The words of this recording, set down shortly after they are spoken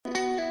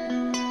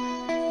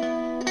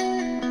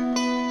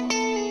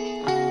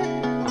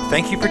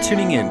Thank you for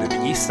tuning in to the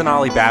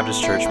Eastanallee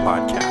Baptist Church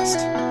podcast,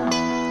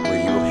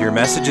 where you will hear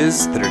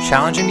messages that are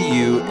challenging to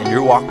you in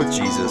your walk with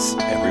Jesus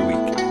every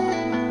week.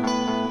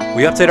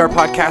 We update our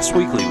podcast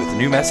weekly with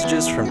new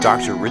messages from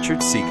Dr.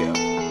 Richard Seago.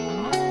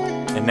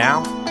 And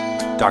now,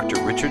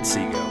 Dr. Richard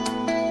Seago.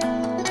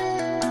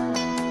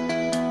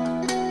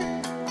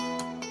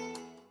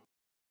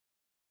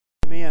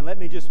 Amen. Let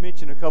me just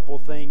mention a couple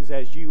of things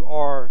as you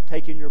are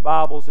taking your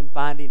Bibles and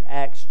finding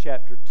Acts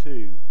chapter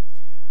 2.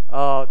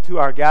 To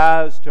our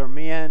guys, to our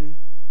men,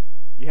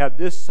 you have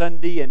this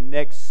Sunday and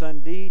next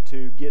Sunday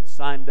to get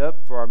signed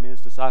up for our men's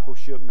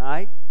discipleship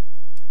night.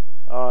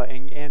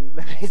 And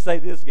let me say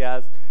this,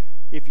 guys.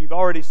 If you've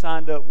already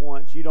signed up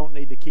once, you don't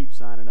need to keep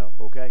signing up,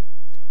 okay?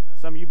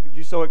 Some of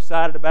you're so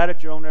excited about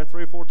it, you're on there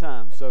 3 or 4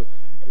 times. So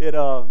it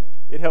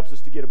helps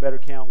us to get a better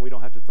count. We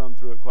don't have to thumb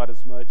through it quite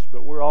as much.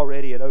 But we're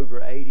already at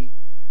over 80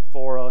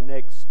 for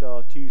next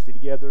Tuesday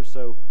together.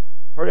 So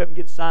hurry up and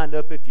get signed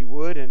up if you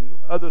would. And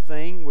other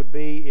thing would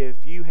be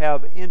if you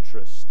have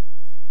interest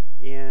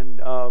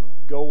in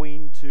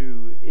going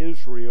to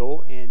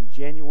Israel in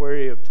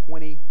January of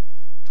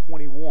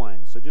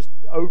 2021. So just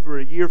over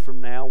a year from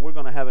now, we're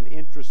going to have an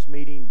interest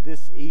meeting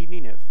this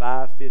evening at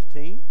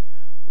 5:15.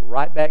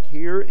 Right back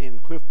here in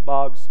Cliff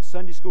Boggs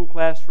Sunday School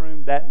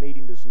classroom. That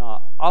meeting does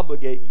not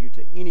obligate you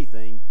to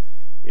anything.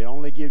 It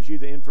only gives you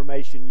the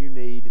information you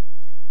need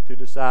to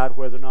decide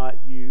whether or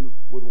not you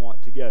would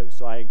want to go.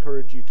 So I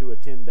encourage you to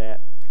attend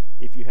that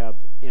if you have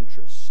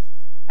interest.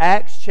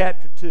 Acts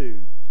chapter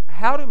 2.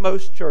 How do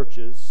most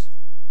churches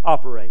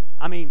operate?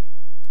 I mean,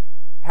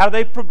 how do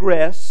they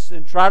progress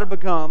and try to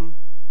become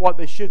what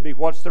they should be?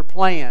 What's their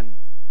plan?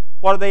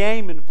 What are they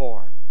aiming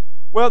for?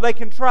 Well, they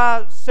can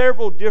try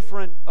several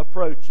different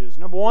approaches.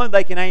 Number one,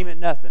 they can aim at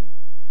nothing.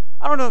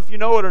 I don't know if you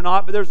know it or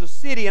not, but there's a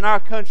city in our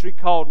country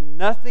called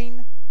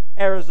Nothing,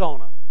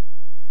 Arizona.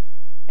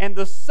 And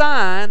the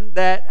sign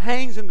that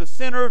hangs in the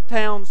center of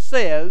town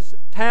says,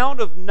 Town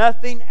of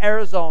Nothing,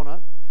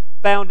 Arizona,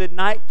 founded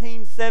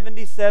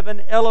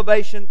 1977,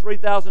 elevation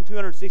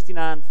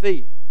 3,269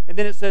 feet. And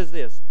then it says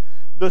this,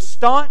 the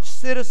staunch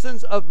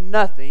citizens of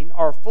Nothing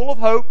are full of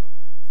hope,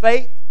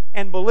 faith,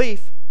 and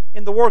belief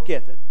in the work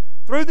ethic.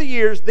 Through the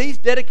years, these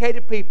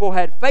dedicated people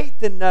had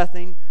faith in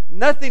nothing.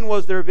 Nothing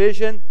was their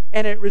vision,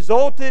 and it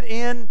resulted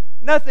in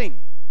nothing.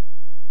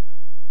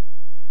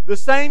 The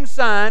same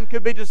sign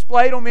could be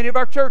displayed on many of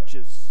our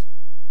churches.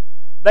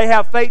 They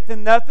have faith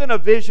in nothing, a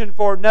vision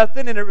for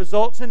nothing, and it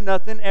results in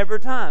nothing every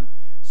time.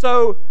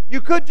 So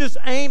you could just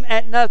aim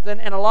at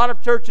nothing, and a lot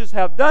of churches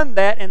have done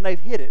that, and they've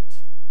hit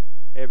it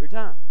every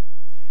time.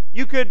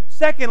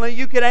 Secondly,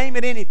 you could aim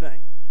at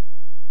anything.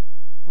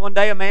 One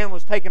day a man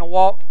was taking a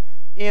walk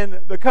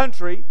in the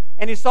country,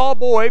 and he saw a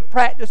boy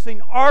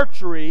practicing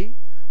archery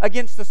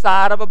against the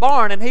side of a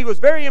barn, and he was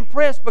very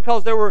impressed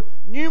because there were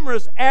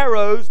numerous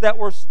arrows that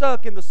were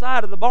stuck in the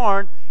side of the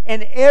barn,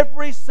 and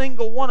every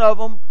single one of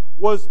them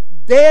was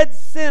dead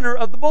center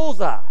of the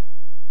bullseye.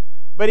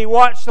 But he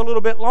watched a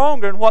little bit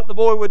longer, and what the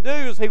boy would do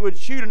is he would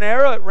shoot an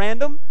arrow at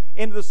random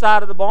into the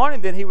side of the barn,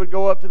 and then he would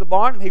go up to the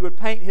barn and he would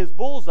paint his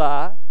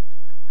bullseye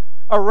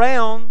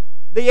around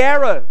the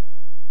arrow.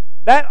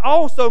 That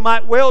also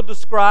might well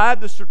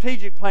describe the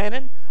strategic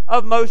planning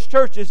of most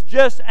churches.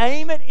 Just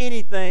aim at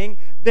anything,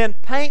 then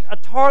paint a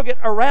target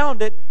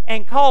around it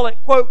and call it,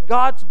 quote,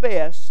 God's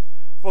best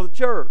for the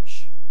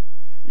church.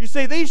 You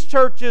see, these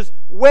churches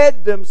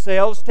wed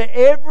themselves to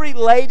every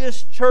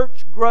latest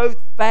church growth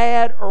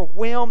fad or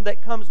whim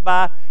that comes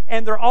by,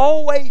 and they're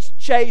always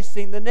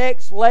chasing the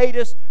next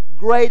latest,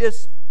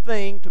 greatest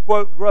thing to,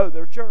 quote, grow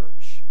their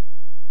church.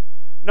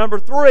 Number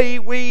 3,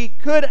 we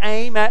could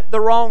aim at the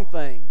wrong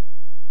thing.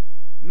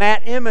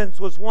 Matt Emmons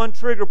was one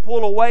trigger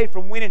pull away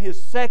from winning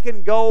his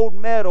second gold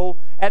medal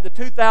at the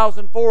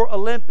 2004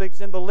 Olympics.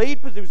 He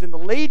was in the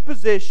lead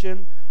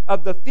position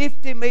of the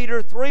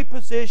 50-meter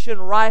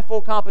 3-position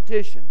rifle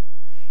competition.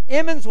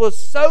 Emmons was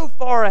so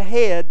far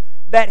ahead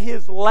that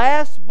his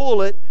last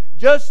bullet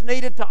just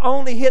needed to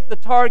only hit the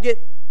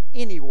target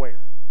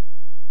anywhere.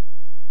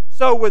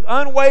 So with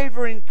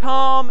unwavering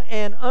calm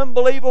and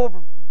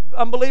unbelievable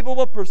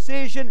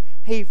precision,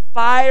 he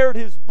fired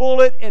his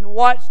bullet and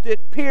watched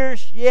it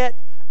pierce yet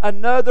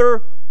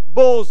another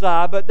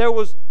bullseye. But there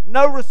was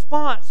no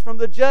response from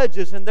the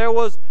judges, and there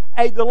was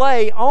a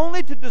delay,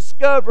 only to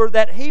discover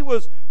that he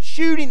was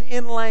shooting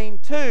in lane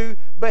 2,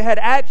 but had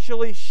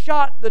actually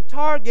shot the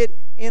target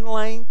in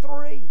lane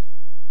 3.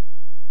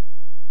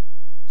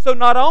 So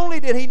not only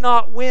did he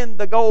not win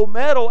the gold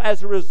medal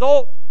as a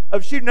result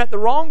of shooting at the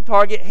wrong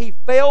target, he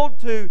failed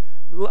to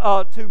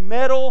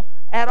medal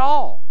at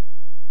all.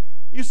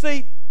 You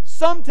see,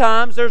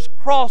 sometimes there's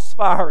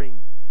cross-firing.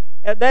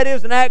 That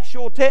is an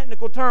actual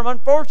technical term.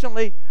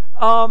 Unfortunately,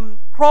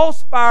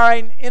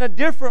 cross-firing in a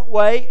different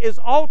way is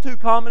all too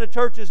common to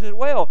churches as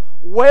well.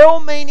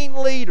 Well-meaning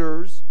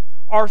leaders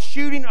are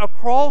shooting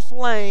across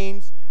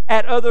lanes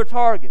at other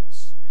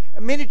targets.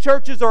 And many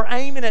churches are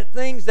aiming at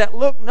things that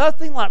look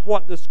nothing like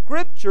what the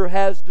Scripture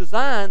has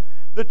designed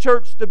the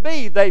church to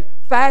be. They've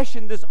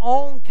fashioned this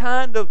own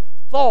kind of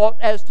thought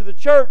as to the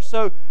church.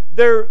 So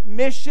their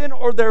mission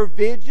or their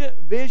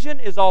vision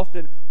is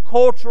often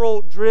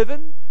cultural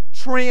driven,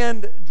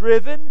 trend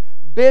driven,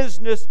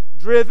 business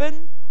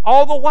driven,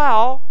 all the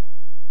while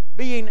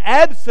being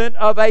absent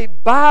of a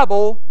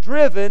Bible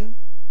driven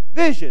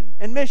vision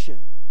and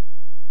mission.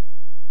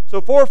 So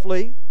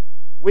fourthly,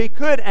 we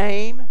could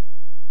aim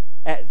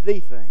at the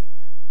thing.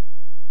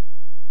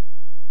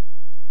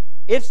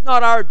 It's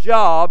not our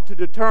job to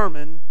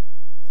determine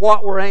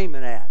what we're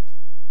aiming at.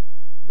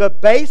 The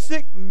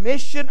basic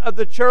mission of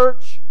the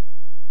church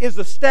is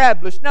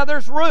established. Now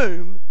there's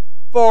room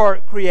for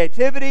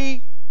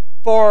creativity,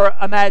 for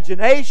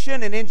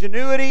imagination and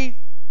ingenuity,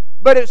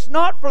 but it's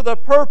not for the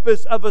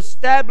purpose of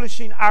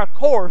establishing our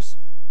course.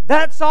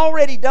 That's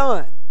already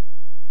done.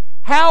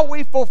 How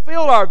we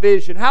fulfill our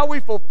vision, how we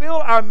fulfill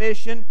our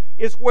mission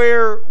is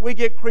where we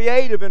get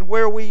creative and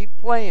where we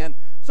plan.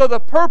 So the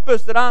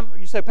purpose that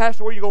you say,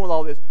 Pastor, where are you going with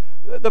all this?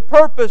 The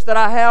purpose that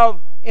I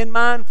have in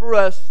mind for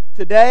us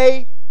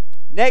today,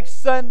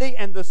 next Sunday,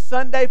 and the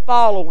Sunday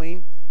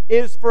following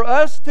is for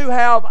us to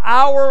have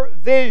our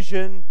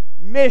vision,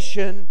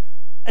 mission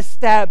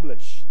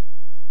established.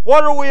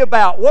 What are we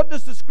about? What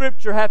does the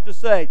Scripture have to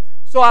say?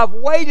 So I've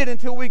waited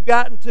until we've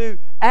gotten to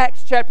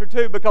Acts chapter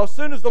 2, because as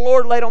soon as the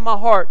Lord laid on my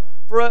heart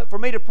for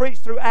me to preach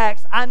through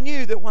Acts, I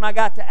knew that when I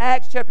got to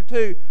Acts chapter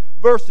 2,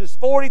 verses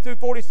 40 through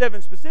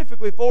 47,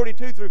 specifically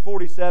 42 through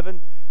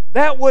 47,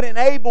 that would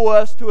enable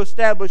us to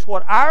establish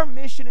what our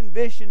mission and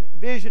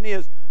vision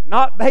is,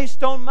 not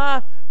based on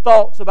my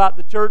thoughts about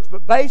the church,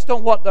 but based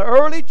on what the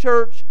early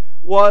church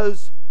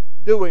was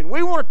doing.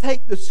 We want to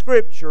take the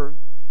Scripture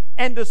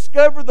and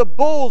discover the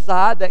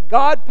bullseye that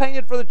God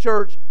painted for the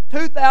church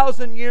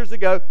 2,000 years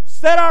ago,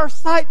 set our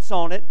sights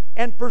on it,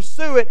 and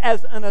pursue it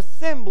as an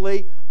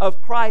assembly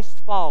of Christ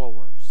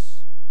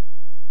followers.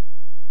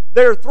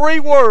 There are three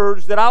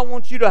words that I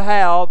want you to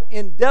have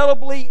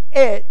indelibly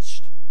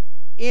etched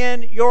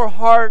in your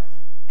heart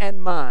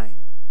and mind.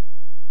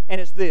 And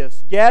it's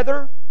this: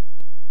 gather,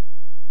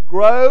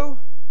 grow,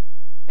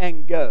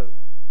 and go.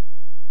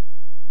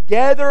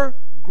 Gather,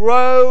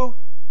 grow,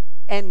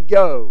 and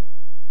go.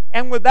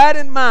 And with that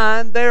in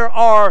mind, there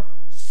are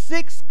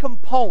 6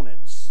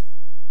 components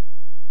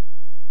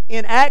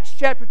in Acts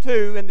chapter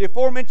 2, in the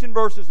aforementioned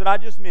verses that I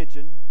just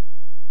mentioned,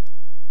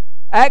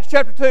 Acts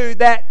chapter 2,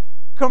 that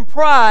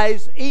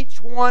comprise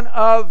each one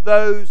of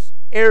those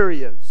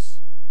areas.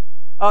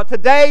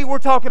 Today we're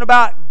talking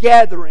about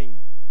gathering.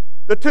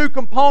 The 2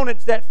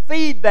 components that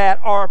feed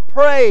that are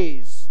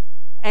praise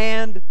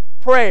and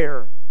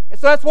prayer. And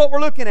so that's what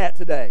we're looking at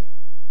today.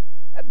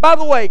 By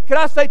the way, could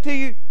I say to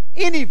you,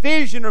 any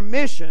vision or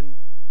mission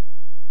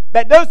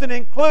that doesn't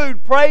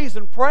include praise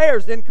and prayer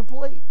is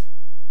incomplete.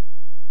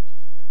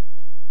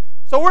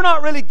 So we're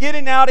not really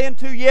getting out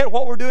into yet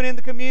what we're doing in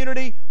the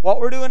community, what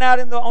we're doing out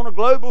on a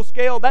global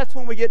scale. That's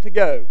when we get to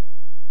go.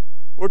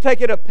 We're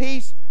taking a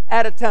piece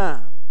at a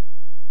time.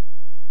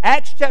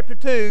 Acts chapter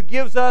 2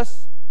 gives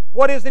us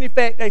what is in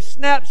effect a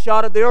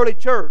snapshot of the early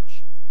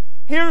church.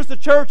 Here's the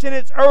church in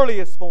its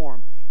earliest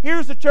form.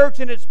 Here's the church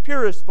in its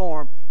purest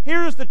form.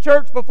 Here's the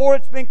church before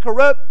it's been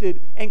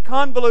corrupted and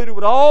convoluted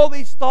with all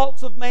these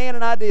thoughts of man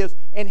and ideas.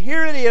 And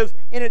here it is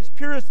in its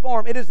purest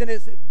form. It is in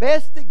its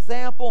best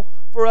example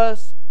for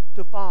us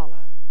to follow.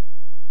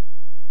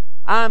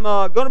 I'm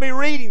going to be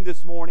reading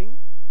this morning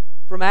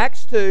from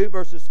Acts 2,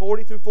 verses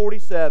 40 through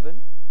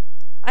 47.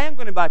 I am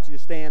going to invite you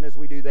to stand as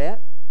we do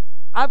that.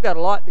 I've got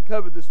a lot to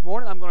cover this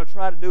morning. I'm going to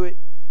try to do it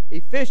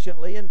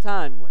efficiently and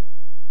timely.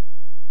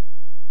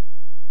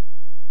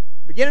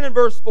 Beginning in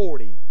verse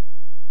 40.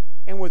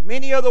 And with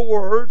many other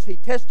words he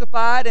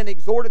testified and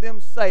exhorted them,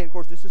 saying, of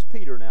course this is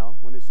Peter now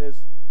when it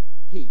says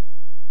he,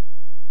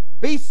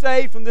 be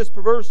saved from this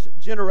perverse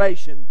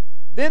generation.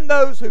 Then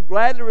those who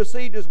gladly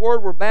received his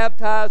word were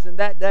baptized, and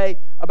that day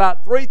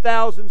about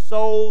 3,000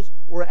 souls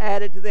were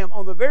added to them.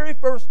 On the very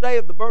first day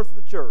of the birth of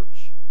the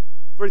church,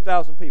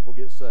 3,000 people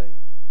get saved.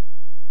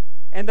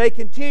 And they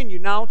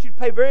continued. Now I want you to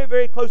pay very,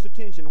 very close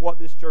attention to what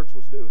this church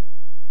was doing.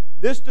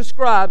 This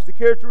describes the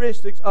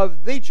characteristics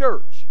of the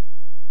church.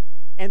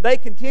 And they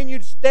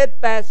continued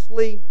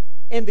steadfastly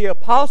in the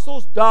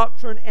apostles'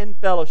 doctrine and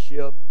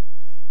fellowship,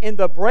 in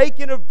the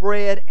breaking of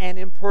bread and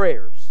in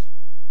prayers.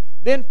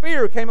 Then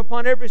fear came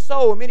upon every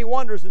soul, and many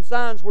wonders and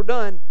signs were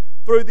done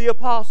through the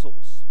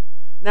apostles.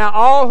 Now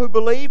all who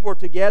believed were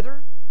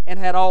together and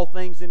had all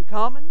things in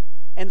common,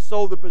 and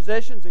sold the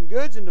possessions and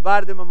goods and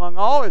divided them among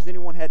all as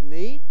anyone had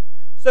need.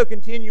 So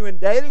continuing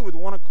daily with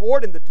one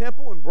accord in the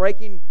temple and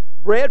breaking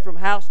bread from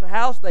house to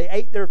house, they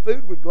ate their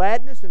food with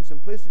gladness and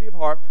simplicity of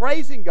heart,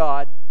 praising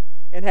God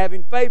and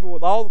having favor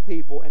with all the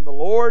people. And the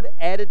Lord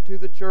added to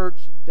the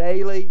church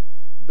daily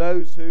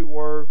those who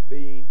were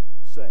being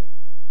saved.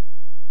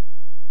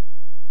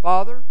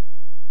 Father,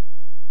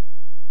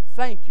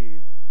 thank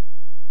you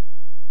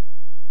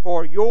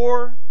for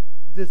your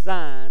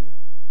design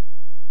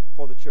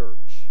for the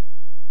church.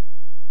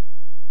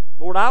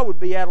 Lord, I would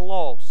be at a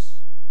loss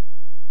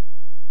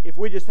if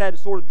we just had to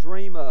sort of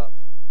dream up,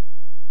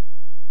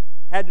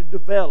 had to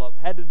develop,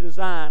 had to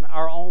design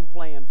our own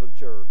plan for the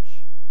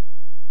church.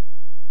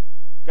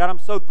 God, I'm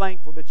so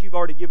thankful that you've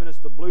already given us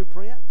the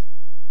blueprint.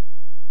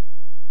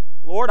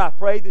 Lord, I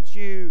pray that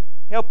you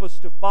help us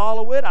to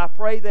follow it. I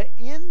pray that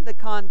in the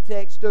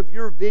context of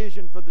your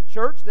vision for the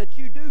church, that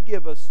you do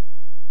give us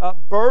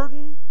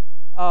burden,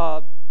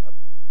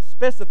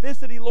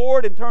 specificity,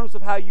 Lord, in terms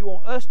of how you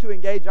want us to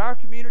engage our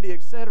community,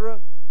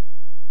 etc.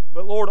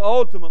 But Lord,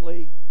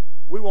 ultimately,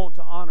 we want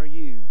to honor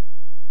you.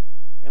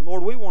 And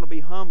Lord, we want to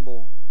be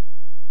humble.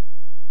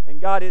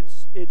 And God,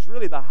 it's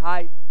really the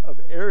height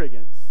of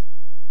arrogance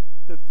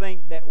to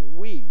think that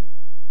we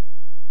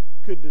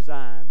could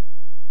design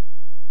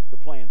the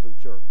plan for the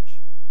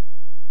church.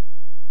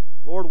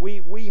 Lord,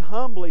 we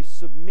humbly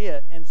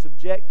submit and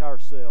subject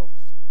ourselves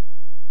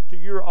to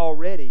your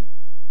already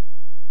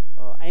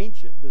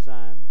ancient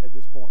design at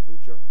this point for the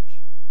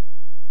church.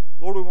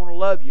 Lord, we want to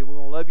love you. We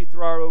want to love you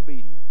through our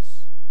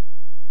obedience.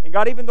 And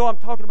God, even though I'm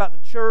talking about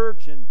the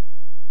church and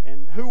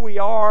who we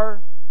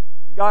are,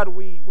 God,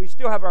 we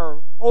still have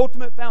our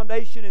ultimate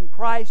foundation in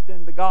Christ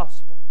and the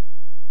gospel.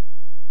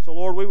 So,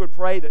 Lord, we would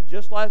pray that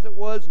just as it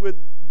was with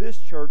this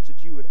church,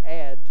 that you would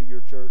add to your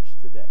church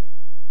today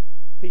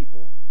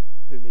people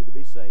who need to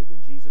be saved.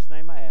 In Jesus'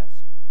 name I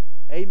ask.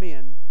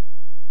 Amen.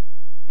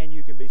 And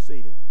you can be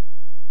seated.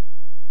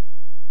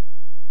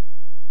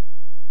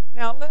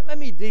 Now, let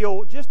me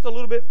deal just a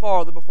little bit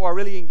farther before I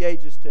really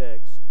engage this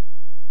text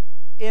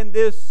in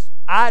this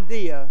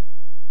idea,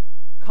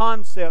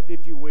 concept,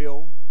 if you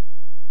will,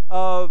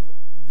 of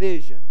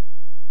vision.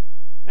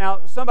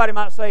 Now, somebody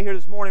might say here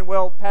this morning,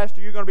 well,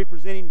 Pastor, you're going to be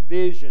presenting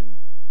vision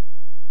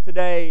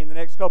today in the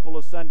next couple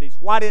of Sundays.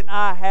 Why didn't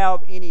I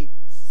have any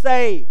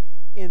say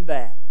in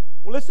that?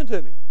 Well, listen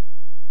to me.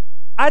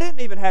 I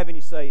didn't even have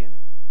any say in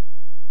it.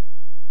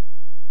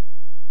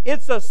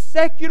 It's a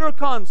secular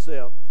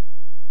concept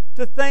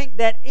to think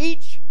that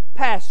each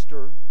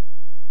pastor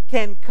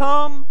can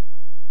come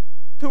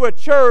to a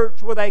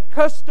church with a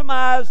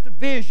customized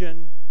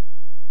vision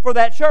for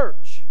that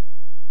church.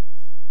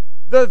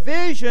 The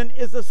vision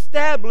is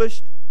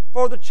established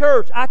for the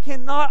church. I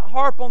cannot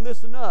harp on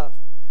this enough.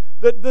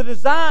 The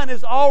design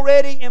is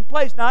already in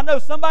place. Now, I know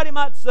somebody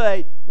might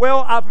say,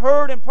 well, I've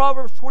heard in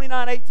Proverbs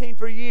 29:18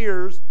 for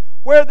years,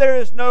 where there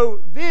is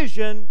no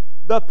vision,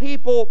 the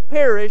people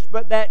perish,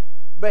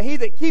 but he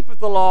that keepeth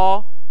the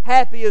law,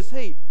 happy is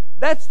he.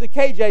 That's the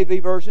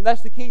KJV version.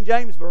 That's the King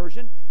James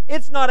version.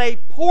 It's not a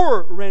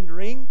poor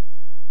rendering,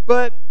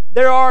 but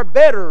there are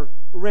better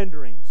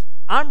renderings.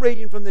 I'm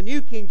reading from the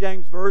New King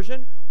James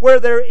Version, where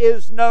there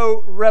is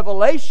no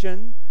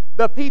revelation,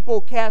 the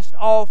people cast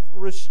off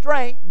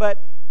restraint,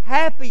 but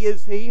happy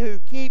is he who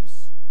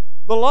keeps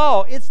the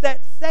law. It's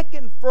that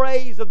second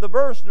phrase of the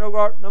verse,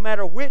 no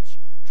matter which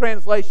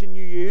translation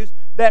you use,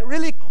 that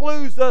really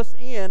clues us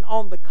in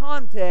on the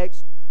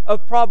context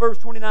of Proverbs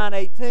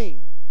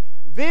 29:18.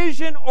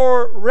 Vision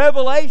or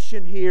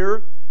revelation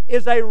here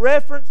is a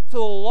reference to the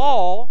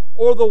law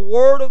or the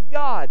Word of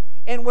God.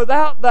 And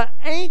without the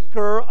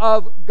anchor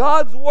of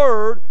God's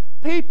Word,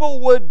 people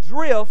would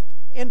drift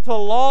into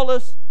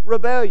lawless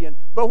rebellion.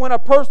 But when a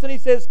person, he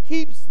says,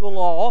 keeps the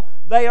law,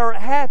 they are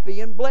happy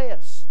and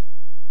blessed.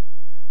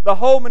 The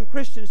Holman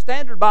Christian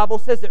Standard Bible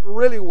says it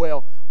really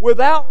well.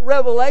 Without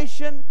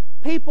revelation,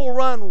 people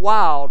run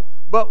wild,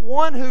 but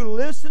one who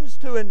listens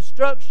to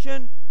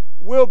instruction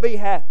will be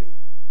happy.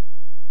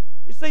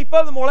 You see,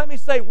 furthermore, let me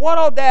say, what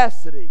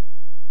audacity,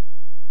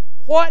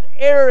 what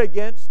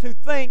arrogance to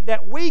think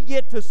that we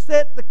get to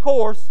set the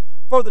course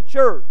for the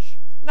church.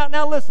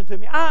 Now listen to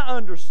me. I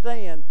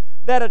understand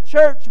that a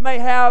church may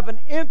have an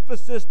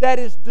emphasis that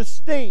is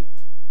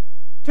distinct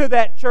to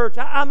that church.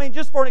 I mean,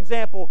 just for an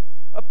example,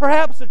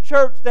 perhaps a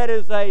church that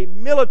is a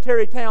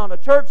military town, a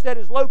church that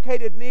is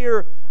located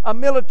near a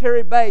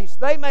military base,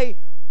 they may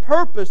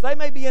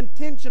be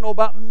intentional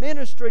about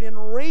ministering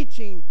and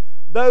reaching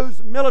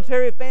those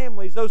military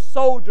families, those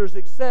soldiers,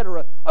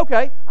 etc.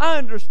 Okay, I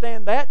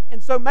understand that.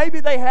 And so maybe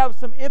they have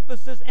some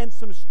emphasis and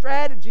some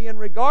strategy in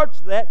regards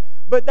to that,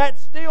 but that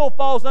still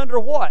falls under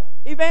what?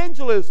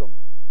 Evangelism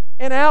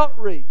and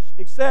outreach,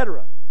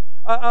 etc.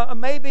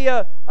 Maybe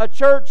a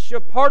church,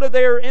 a part of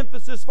their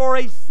emphasis for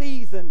a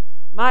season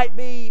might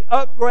be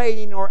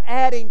upgrading or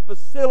adding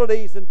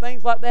facilities and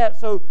things like that.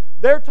 So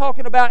they're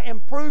talking about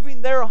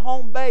improving their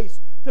home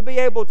base to be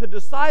able to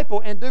disciple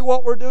and do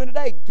what we're doing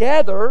today,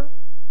 gather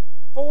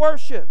for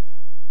worship.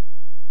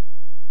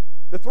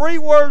 The three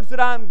words that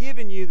I'm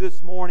giving you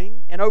this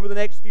morning and over the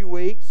next few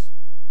weeks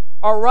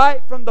are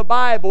right from the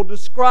Bible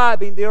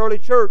describing the early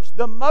church,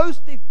 the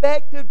most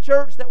effective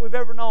church that we've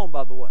ever known,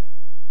 by the way.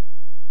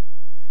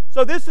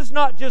 So this is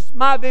not just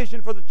my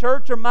vision for the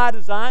church or my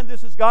design.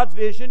 This is God's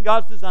vision,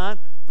 God's design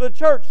for the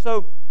church.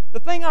 So the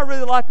thing I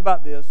really like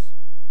about this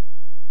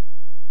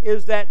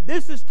is that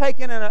this is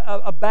taking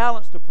a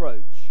balanced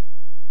approach.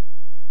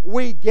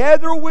 We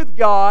gather with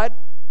God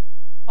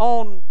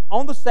on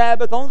the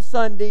Sabbath, on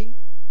Sunday,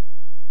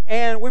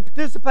 and we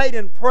participate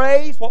in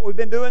praise, what we've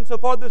been doing so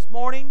far this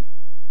morning.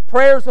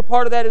 Prayer is a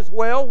part of that as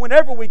well,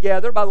 whenever we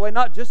gather, by the way,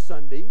 not just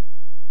Sunday.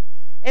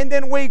 And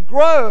then we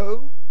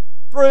grow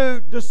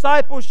through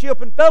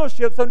discipleship and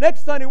fellowship. So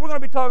next Sunday we're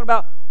going to be talking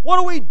about What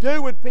do we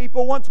do with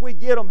people once we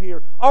get them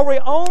here? Are we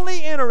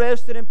only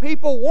interested in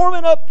people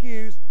warming up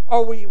pews?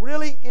 Are we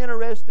really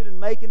interested in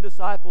making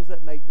disciples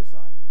that make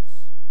disciples?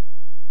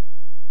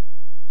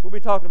 So we'll be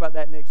talking about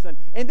that next Sunday.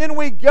 And then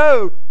we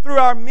go through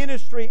our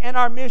ministry and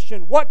our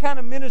mission. What kind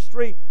of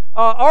ministry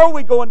are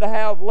we going to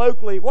have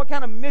locally? What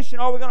kind of mission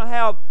are we going to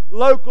have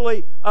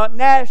locally,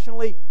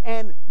 nationally,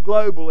 and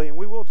globally? And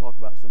we will talk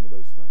about some of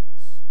those things.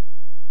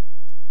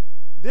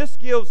 This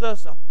gives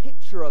us a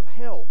picture of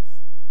health,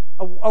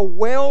 a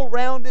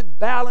well-rounded,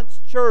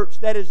 balanced church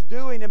that is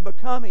doing and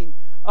becoming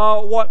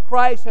what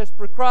Christ has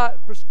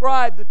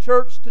prescribed the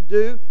church to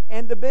do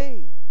and to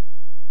be.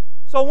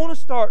 So I want to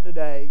start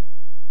today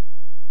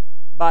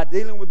by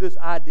dealing with this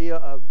idea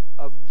of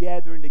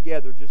gathering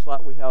together just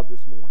like we have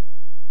this morning.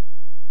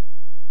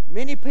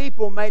 Many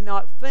people may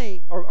not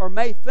think or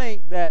may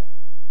think that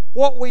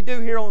what we do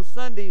here on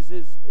Sundays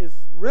is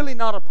really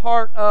not a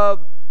part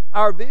of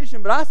our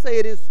vision, but I say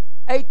it is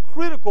a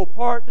critical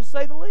part, to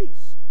say the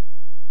least.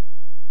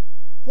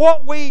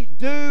 What we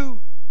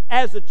do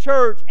as a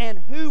church and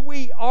who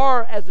we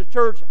are as a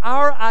church,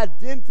 our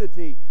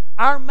identity,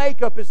 our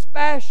makeup is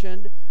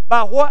fashioned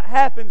by what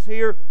happens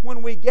here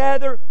when we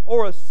gather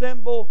or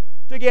assemble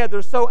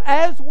together. So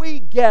as we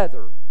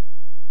gather,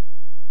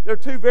 there are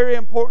two very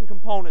important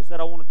components that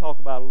I want to talk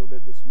about a little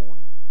bit this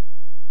morning.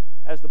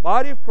 As the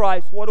body of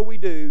Christ, what do we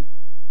do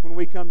when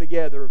we come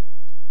together?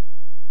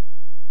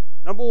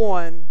 Number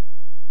one,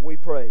 we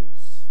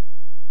praise.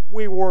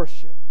 We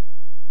worship.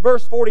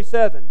 Verse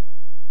 47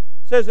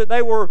 says that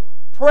they were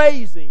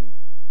praising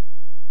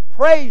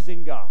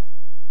God.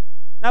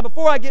 Now,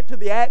 before I get to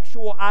the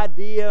actual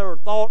idea or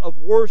thought of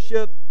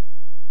worship,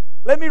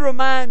 let me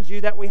remind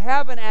you that we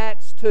have in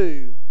Acts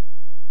 2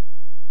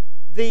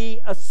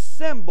 the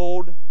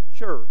assembled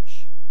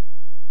church.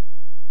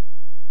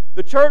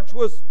 The church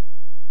was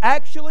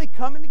actually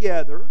coming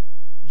together,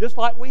 just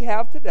like we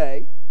have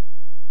today,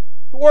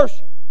 to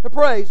worship, to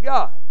praise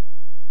God.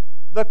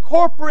 The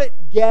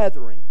corporate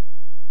gathering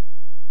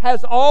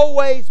has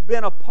always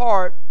been a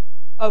part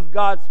of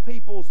God's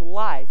people's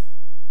life,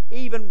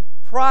 even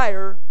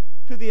prior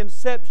to the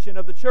inception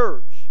of the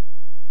church.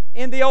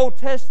 In the Old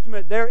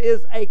Testament, there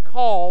is a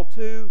call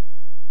to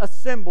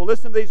assemble.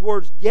 Listen to these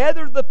words.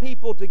 Gather the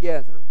people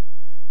together,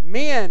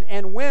 men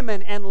and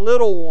women and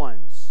little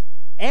ones,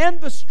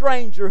 and the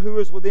stranger who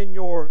is within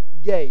your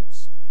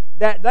gates,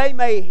 that they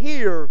may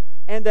hear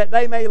and that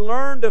they may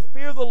learn to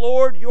fear the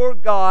Lord your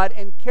God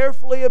and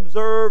carefully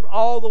observe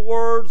all the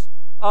words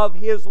of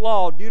His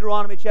law.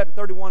 Deuteronomy chapter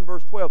 31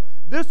 verse 12.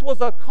 This was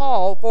a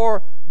call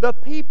for the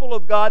people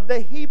of God,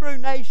 the Hebrew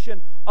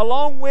nation,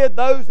 along with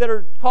those that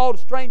are called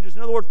strangers.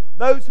 In other words,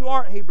 those who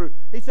aren't Hebrew.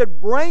 He said,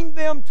 bring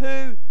them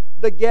to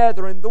the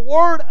gathering. The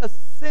word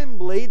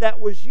assembly that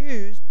was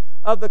used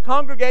of the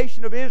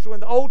congregation of Israel in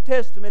the Old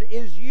Testament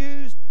is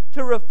used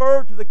to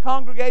refer to the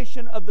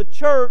congregation of the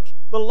church,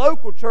 the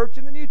local church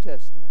in the New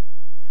Testament.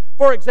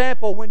 For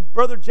example, when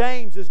Brother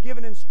James is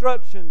given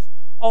instructions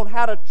on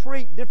how to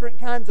treat different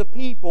kinds of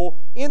people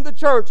in the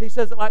church, he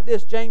says it like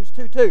this, James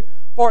 2:2.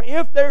 For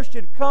if there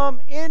should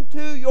come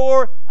into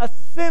your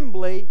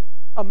assembly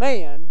a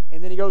man,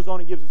 and then he goes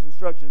on and gives us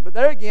instructions. But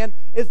there again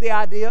is the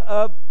idea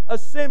of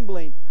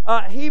assembling.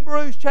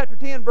 Hebrews chapter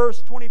 10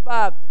 verse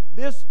 25.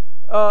 This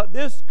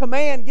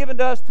command given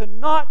to us to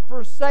not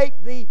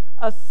forsake the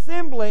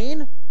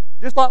assembling,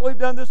 just like we've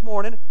done this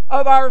morning,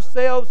 of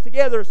ourselves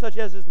together, such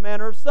as is the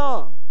manner of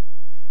some.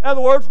 In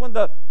other words, when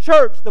the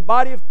church, the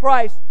body of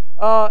Christ,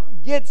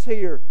 gets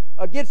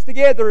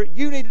together,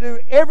 you need to do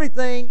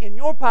everything in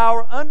your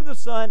power under the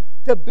sun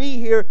to be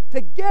here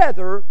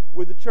together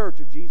with the church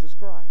of Jesus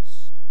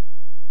Christ.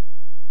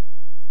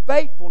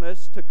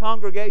 Faithfulness to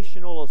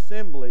congregational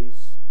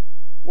assemblies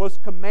was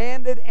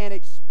commanded and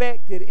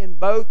expected in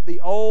both the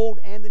Old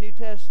and the New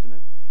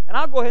Testament. And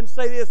I'll go ahead and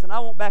say this, and I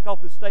won't back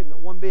off this statement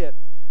one bit.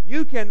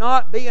 You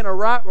cannot be in a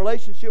right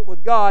relationship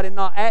with God and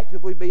not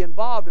actively be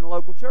involved in a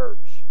local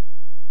church.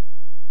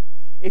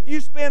 If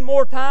you spend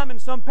more time in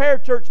some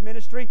parachurch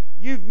ministry,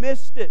 you've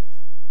missed it.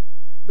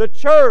 The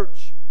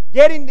church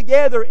getting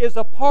together is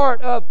a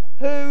part of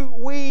who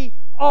we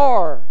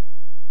are.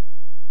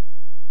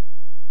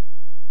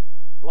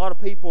 A lot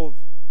of people have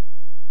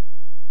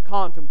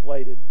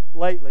contemplated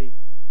lately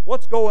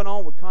what's going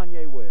on with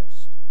Kanye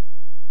West.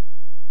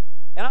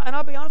 And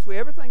I'll be honest with you,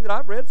 everything that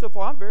I've read so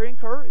far, I'm very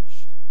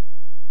encouraged.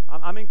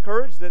 I'm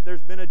encouraged that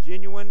there's been a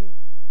genuine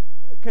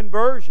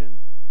conversion.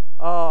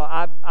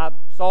 I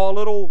saw a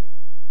little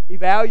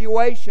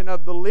evaluation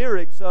of the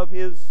lyrics of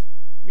his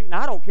music.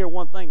 Now, I don't care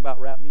one thing about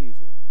rap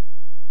music.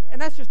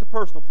 And that's just a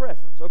personal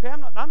preference, okay?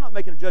 I'm not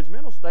making a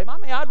judgmental statement.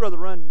 I mean, I'd rather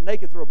run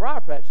naked through a briar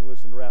patch than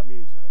listen to rap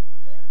music.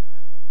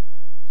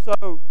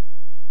 So,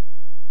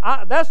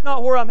 that's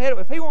not where I'm headed.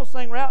 If he wants to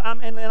sing rap,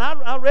 and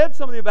I read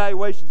some of the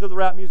evaluations of the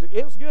rap music.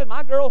 It was good.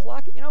 My girls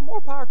like it.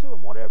 More power to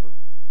them, whatever.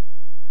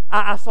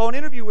 I saw an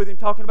interview with him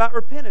talking about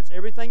repentance.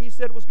 Everything he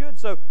said was good.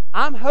 So,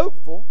 I'm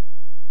hopeful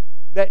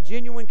that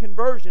genuine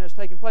conversion has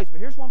taken place.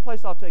 But here's one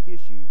place I'll take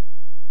issue.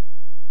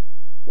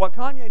 What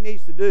Kanye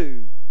needs to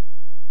do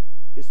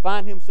is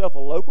find himself a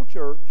local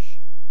church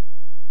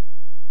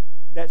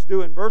that's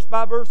doing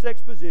verse-by-verse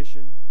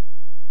exposition,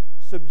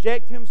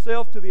 subject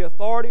himself to the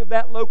authority of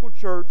that local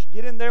church,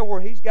 get in there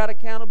where he's got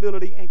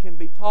accountability and can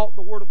be taught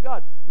the Word of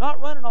God. Not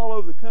running all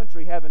over the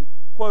country having,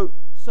 quote,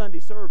 Sunday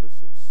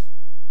services.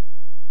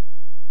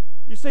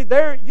 You see,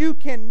 there you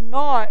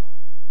cannot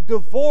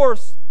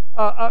divorce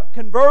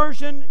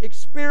conversion,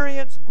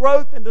 experience,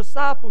 growth, and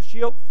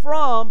discipleship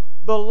from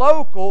the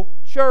local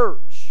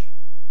church.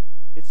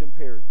 It's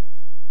imperative.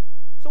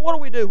 So what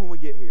do we do when we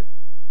get here?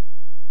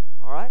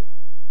 All right?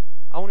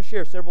 I want to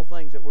share several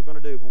things that we're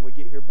going to do when we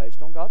get here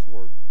based on God's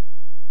Word.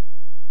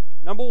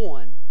 Number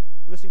one,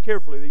 listen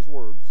carefully to these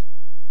words.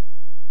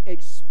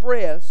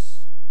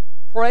 Express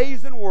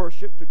praise and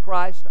worship to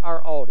Christ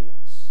our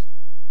audience.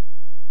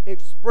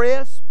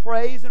 Express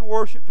praise and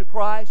worship to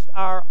Christ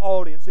our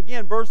audience.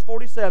 Again, verse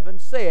 47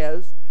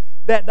 says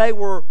that they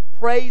were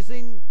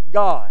praising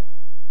God.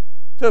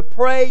 To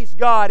praise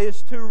God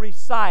is to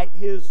recite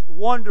His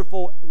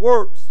wonderful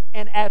works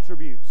and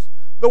attributes.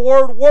 The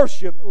word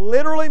worship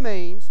literally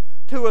means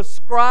to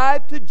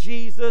ascribe to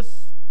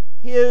Jesus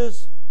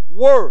His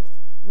worth.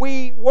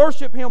 We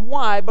worship Him.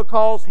 Why?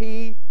 Because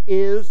He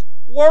is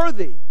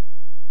worthy.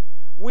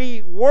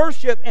 We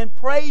worship and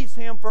praise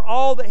Him for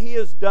all that He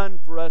has done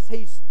for us.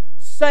 He's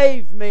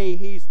saved me.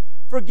 He's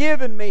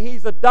forgiven me.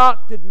 He's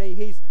adopted me.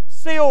 He's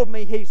sealed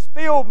me. He's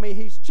filled me.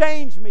 He's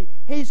changed me.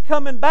 He's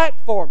coming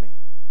back for me.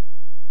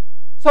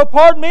 So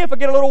pardon me if I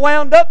get a little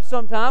wound up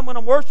sometime when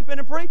I'm worshiping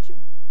and preaching.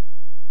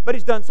 But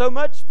He's done so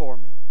much for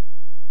me.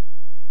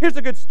 Here's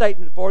a good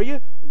statement for you.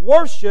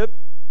 Worship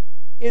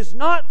is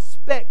not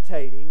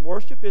spectating.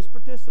 Worship is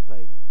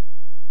participating.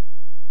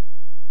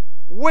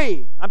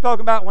 I'm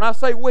talking about when I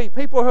say we,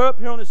 people who are up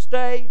here on the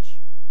stage,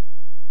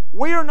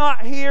 we are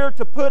not here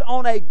to put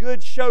on a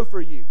good show for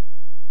you.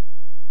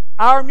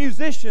 Our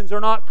musicians are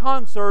not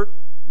concert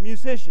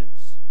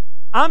musicians.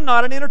 I'm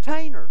not an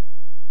entertainer.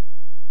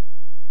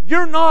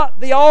 You're not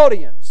the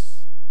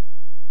audience.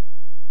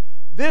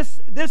 This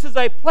is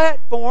a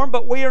platform,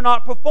 but we are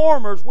not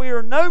performers. We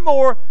are no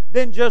more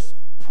than just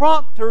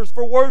prompters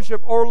for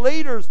worship or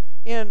leaders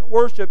in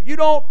worship. You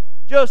don't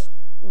just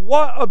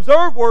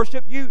observe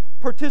worship, you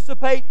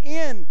participate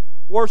in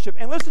worship.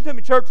 And listen to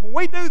me, church, when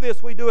we do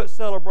this, we do it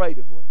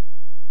celebratively.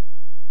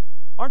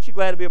 Aren't you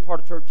glad to be a part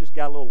of church that's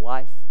got a little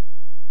life?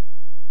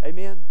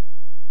 Amen?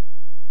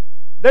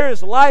 There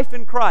is life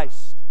in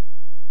Christ.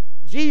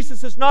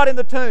 Jesus is not in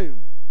the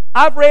tomb.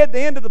 I've read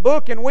the end of the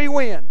book and we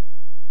win.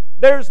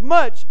 There's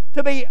much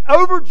to be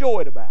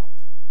overjoyed about.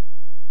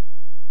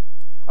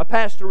 A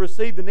pastor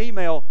received an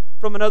email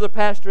from another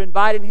pastor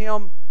inviting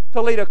him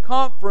to lead a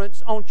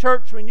conference on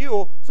church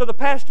renewal. So the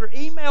pastor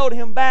emailed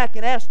him back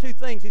and asked two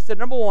things. He said,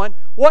 number one,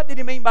 what did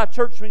he mean by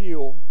church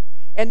renewal?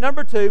 And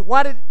number two,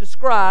 why did it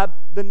describe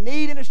the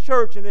need in his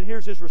church? And then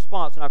here's his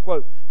response, and I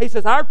quote, he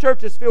says, our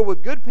church is filled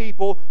with good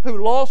people who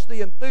lost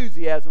the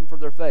enthusiasm for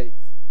their faith.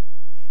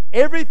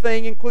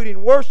 Everything,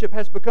 including worship,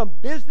 has become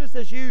business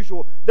as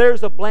usual.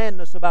 There's a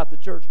blandness about the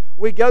church.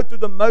 We go through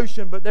the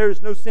motion, but there is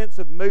no sense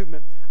of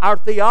movement. Our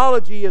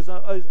theology is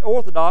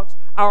orthodox.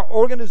 Our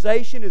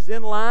organization is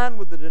in line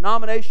with the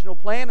denominational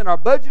plan, and our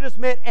budget is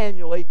met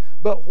annually.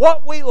 But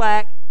what we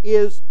lack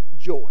is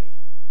joy.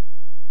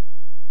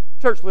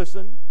 Church,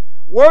 listen.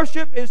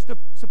 Worship is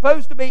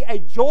supposed to be a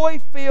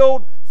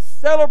joy-filled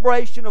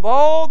celebration of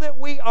all that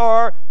we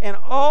are and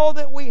all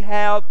that we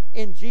have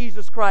in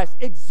Jesus Christ.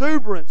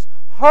 Exuberance,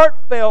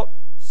 heartfelt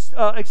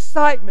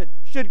excitement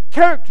should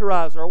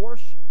characterize our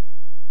worship.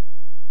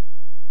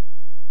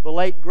 The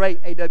late, great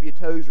A.W.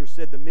 Tozer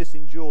said the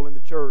missing jewel in the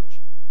church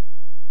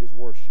is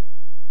worship.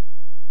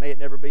 May it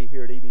never be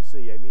here at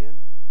EBC, amen?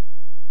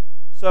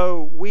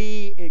 So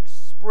we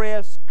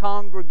express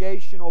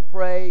congregational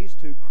praise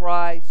to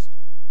Christ,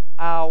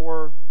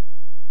 our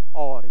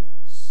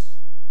audience.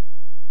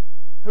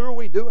 Who are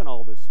we doing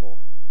all this for?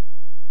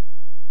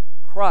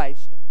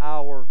 Christ,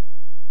 our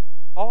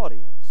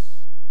audience.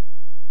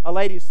 A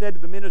lady said to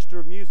the minister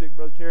of music,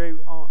 Brother Terry,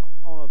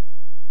 on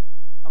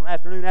an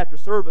afternoon after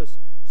service,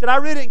 said, I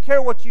really didn't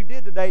care what you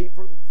did today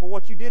for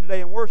what you did today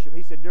in worship.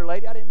 He said, dear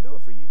lady, I didn't do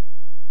it for you.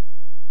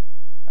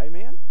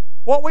 Amen?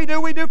 What we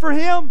do for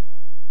Him.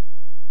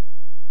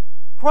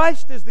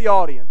 Christ is the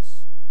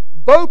audience.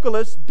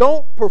 Vocalists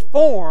don't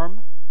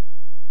perform.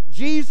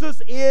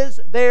 Jesus is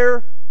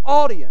their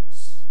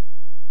audience.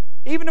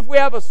 Even if we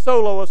have a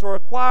soloist or a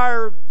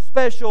choir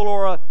special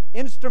or an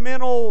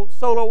instrumental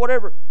solo,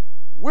 whatever,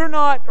 we're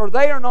not, or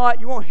they are not,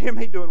 you won't hear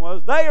me doing well,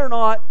 they are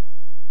not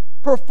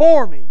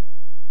performing.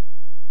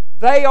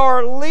 They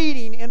are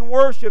leading in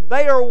worship.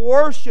 They are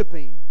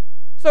worshiping.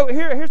 So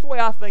here's the way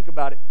I think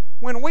about it.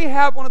 When we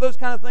have one of those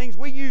kind of things,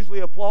 we usually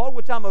applaud,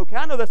 which I'm okay.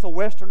 I know that's a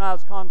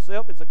westernized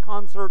concept. It's a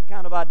concert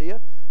kind of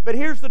idea. But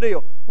here's the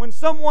deal. When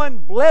someone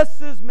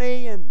blesses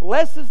me and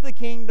blesses the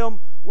kingdom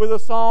with a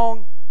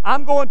song,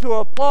 I'm going to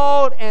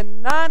applaud,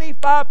 and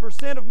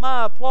 95% of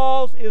my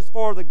applause is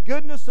for the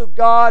goodness of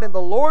God and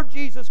the Lord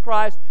Jesus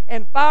Christ,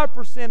 and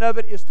 5% of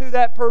it is to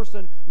that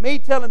person, me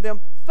telling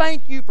them,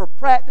 thank you for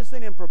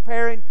practicing and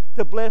preparing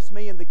to bless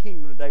me in the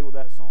kingdom today with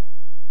that song.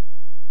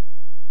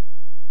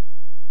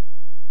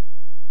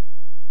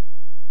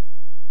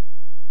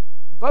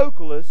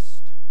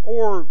 Vocalists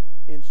or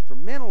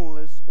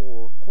instrumentalists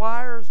or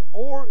choirs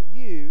or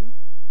you,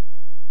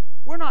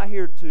 we're not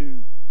here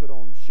to put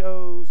on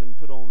shows and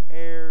put on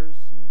airs.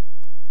 And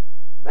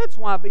that's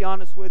why, to be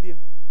honest with you,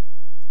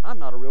 I'm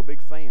not a real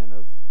big fan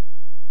of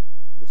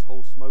this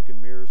whole smoke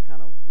and mirrors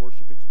kind of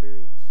worship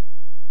experience.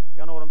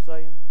 Y'all know what I'm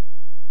saying?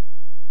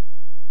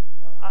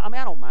 I mean,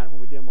 I don't mind it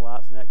when we dim the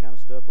lights and that kind of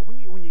stuff, but when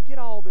you get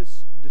all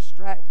this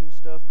distracting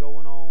stuff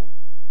going on,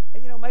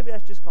 and maybe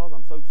that's just because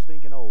I'm so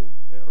stinking old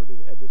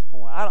at this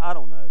point. I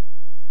don't know.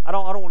 I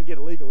don't want to get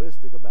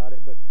legalistic about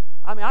it, but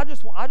I mean, I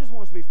just want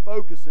us to be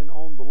focusing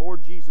on the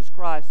Lord Jesus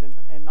Christ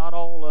and not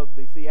all of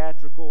the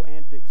theatrical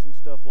antics and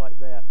stuff like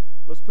that.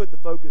 Let's put the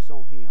focus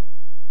on Him.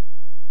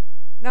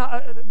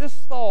 Now, this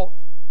thought,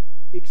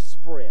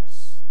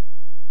 express.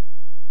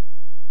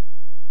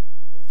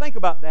 Think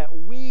about that.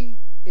 We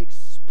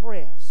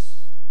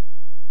express.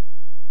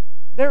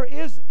 There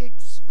is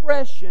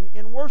expression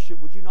in worship.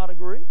 Would you not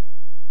agree?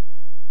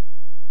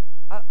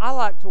 I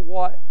like to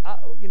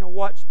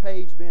watch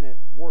Paige Bennett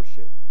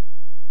worship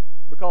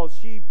because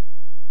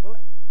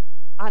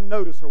I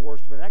notice her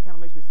worship, and that kind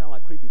of makes me sound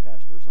like creepy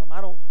pastor or something.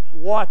 I don't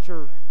watch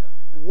her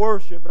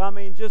worship, but I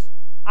mean,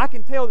 I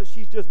can tell that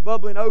she's just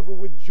bubbling over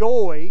with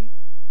joy,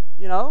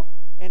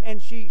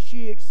 and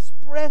she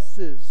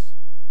expresses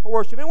her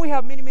worship. And we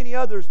have many, many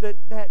others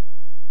that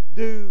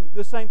do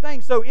the same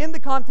thing. So in the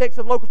context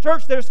of local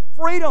church, there's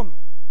freedom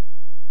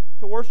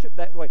to worship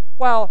that way.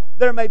 While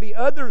there may be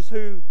others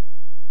who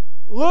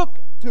look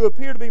to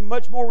appear to be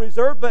much more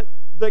reserved, but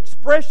the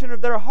expression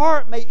of their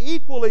heart may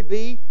equally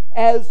be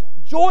as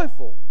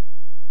joyful.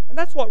 And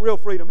that's what real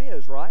freedom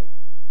is, right?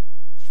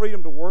 It's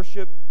freedom to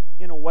worship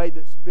in a way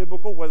that's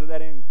biblical, whether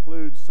that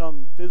includes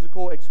some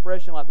physical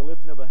expression like the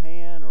lifting of a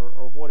hand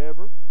or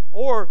whatever,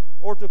 or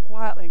to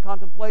quietly and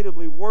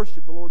contemplatively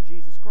worship the Lord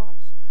Jesus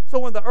Christ. So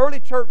when the early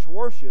church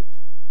worshiped,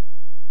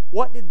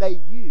 what did they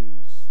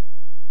use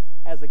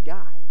as a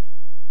guide?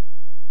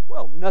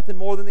 Well, nothing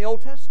more than the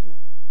Old Testament.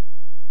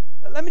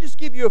 Let me just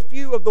give you a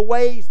few of the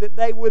ways that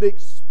they would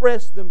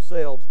express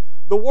themselves.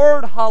 The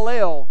word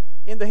hallel,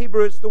 in the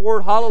Hebrew it's the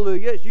word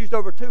hallelujah. It's used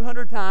over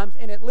 200 times,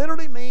 and it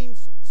literally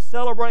means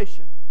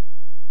celebration.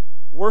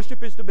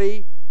 Worship is to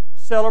be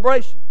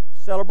celebration,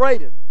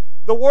 celebrated.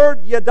 The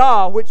word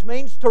yada, which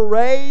means to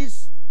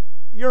raise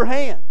your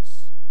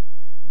hands.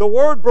 The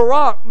word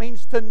barak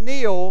means to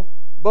kneel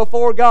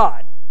before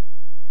God.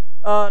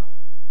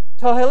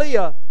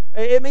 Tahliah,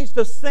 it means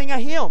to sing a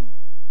hymn.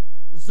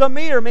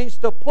 Zamir means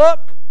to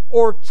pluck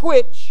or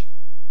twitch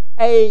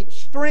a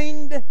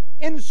stringed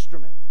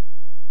instrument.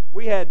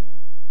 We had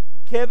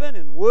Kevin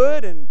and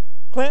Wood and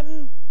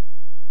Clinton.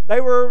 They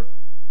were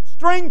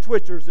string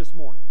twitchers this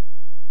morning.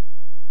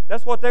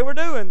 That's what they were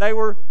doing. They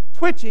were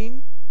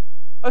twitching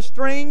a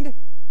stringed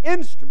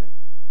instrument.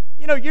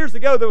 Years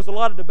ago there was a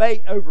lot of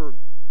debate over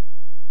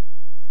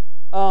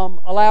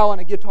allowing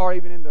a guitar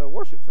even in the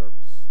worship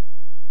service.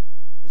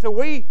 So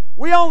we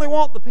only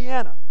want the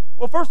piano.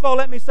 Well, first of all,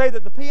 let me say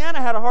that the piano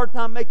had a hard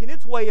time making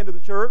its way into the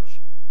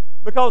church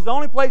because the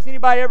only place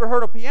anybody ever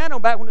heard a piano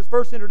back when it was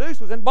first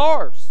introduced was in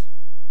bars.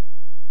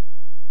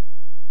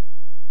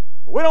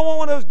 But we don't want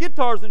one of those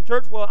guitars in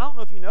church. Well, I don't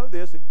know if you know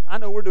this. I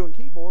know we're doing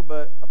keyboard,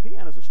 but a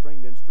piano is a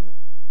stringed instrument.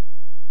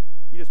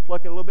 You just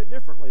pluck it a little bit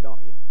differently,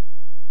 don't you?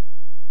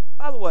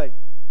 By the way,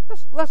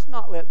 let's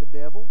not let the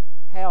devil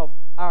have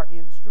our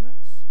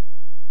instruments.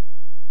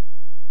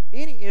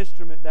 Any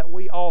instrument that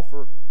we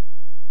offer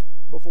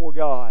before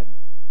God.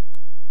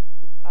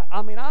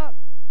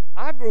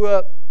 I grew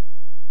up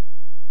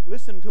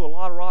listening to a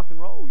lot of rock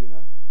and roll,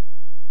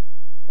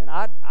 and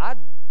I'd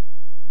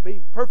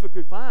be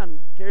perfectly fine.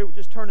 Terry was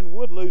just turning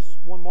Wood loose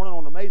one morning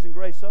on Amazing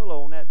Grace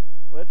solo on that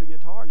electric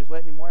guitar and just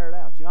letting him wear it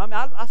out.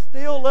 I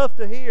still love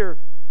to hear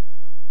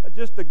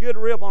just a good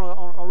riff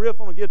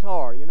on a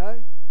guitar.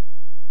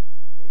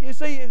 You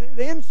see,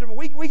 the instrument,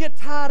 we get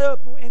tied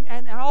up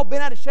and all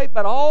bent out of shape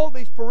about all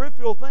these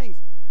peripheral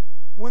things,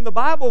 when the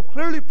Bible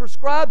clearly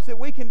prescribes that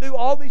we can do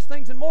all these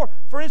things and more.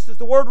 For instance,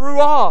 the word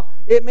ruah,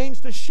 it means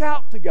to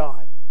shout to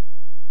God.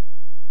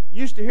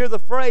 You used to hear the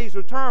phrase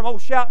or term,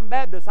 shouting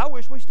Baptist. I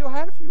wish we still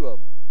had a few of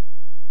them.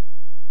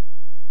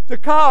 To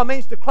ka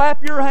means to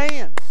clap your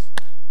hands.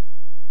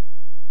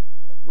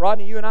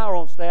 Rodney, you and I were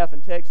on staff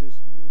in Texas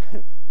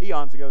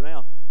eons ago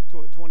now,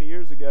 20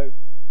 years ago.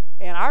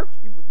 And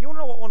you want to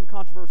know what one of the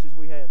controversies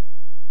we had?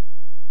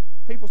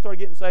 People started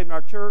getting saved in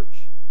our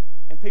church,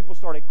 and people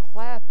started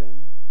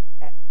clapping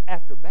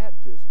after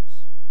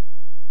baptisms.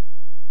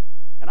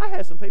 And I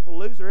had some people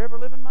lose their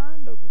ever-living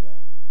mind over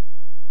that.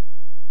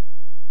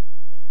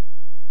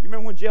 You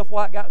remember when Jeff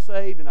White got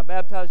saved, and I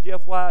baptized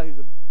Jeff White, who's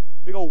a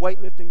big old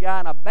weightlifting guy,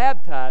 and I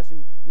baptized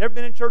him. Never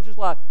been in church his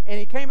life. And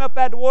he came up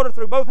out of the water,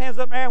 threw both hands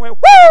up in the air, and went,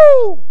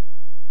 woo!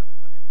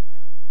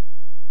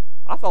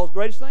 I thought it was the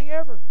greatest thing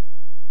ever.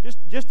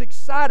 Just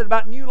excited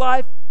about new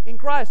life in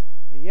Christ.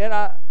 And yet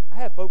I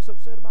have folks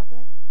upset about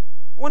that.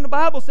 When the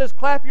Bible says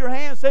clap your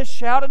hands, it says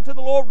shout unto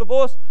the Lord with the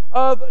voice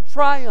of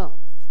triumph.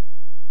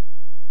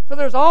 So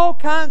there's all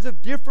kinds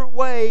of different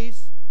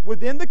ways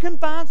within the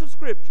confines of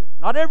Scripture.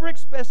 Not every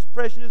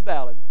expression is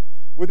valid.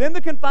 Within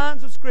the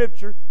confines of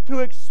Scripture to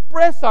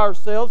express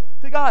ourselves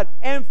to God.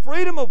 And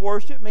freedom of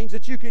worship means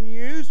that you can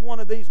use one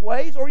of these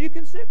ways or you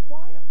can sit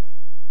quietly.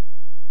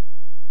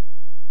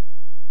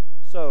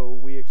 So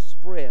we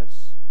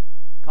express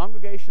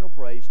congregational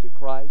praise to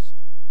Christ,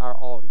 our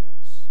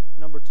audience.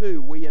 Number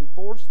 2, we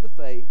enforce the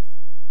faith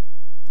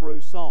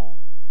through song.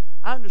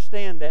 I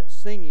understand that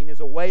singing is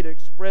a way to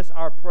express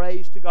our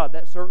praise to God.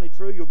 That's certainly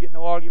true. You'll get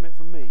no argument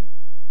from me.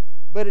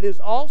 But it is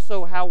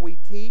also how we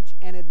teach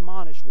and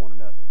admonish one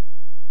another.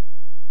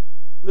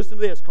 Listen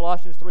to this,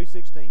 Colossians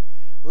 3:16.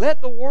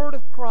 Let the word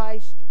of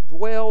Christ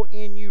dwell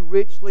in you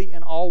richly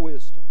in all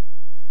wisdom,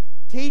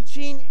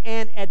 teaching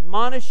and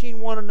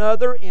admonishing one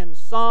another in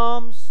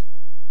psalms,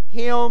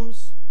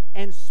 hymns,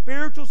 and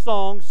spiritual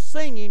songs,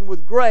 singing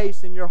with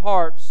grace in your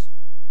hearts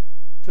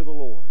to the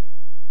Lord.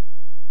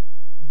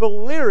 The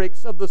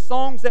lyrics of the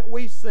songs that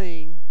we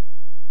sing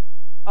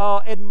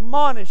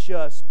admonish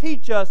us,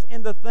 teach us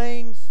in the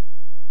things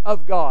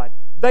of God.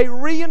 They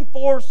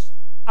reinforce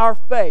our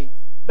faith.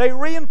 They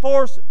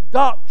reinforce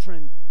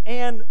doctrine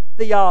and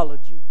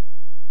theology.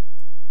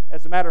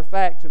 As a matter of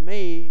fact, to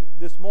me,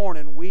 this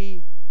morning,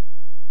 we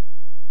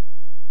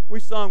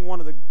sung one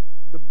of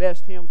the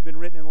best hymns been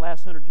written in the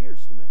last 100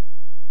 years to me,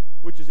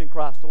 which is In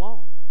Christ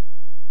Alone.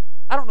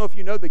 I don't know if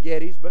you know the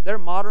Gettys, but they're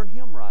modern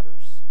hymn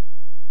writers.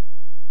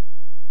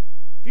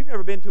 If you've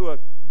never been to a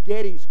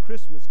Getty's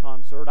Christmas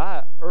concert,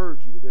 I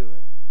urge you to do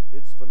it.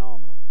 It's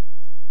phenomenal.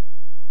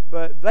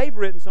 But they've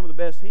written some of the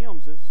best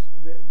hymns,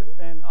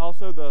 and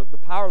also the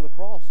Power of the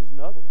Cross is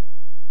another one.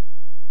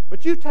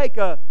 But you take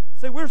and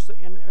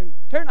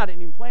Terry and I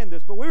didn't even plan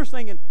this, but we were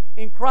singing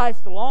In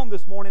Christ Alone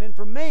this morning, and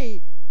for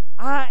me,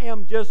 I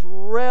am just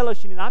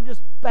relishing and I'm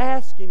just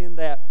basking in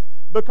that,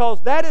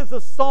 because that is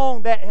a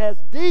song that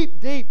has deep,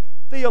 deep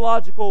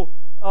theological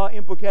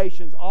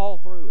implications all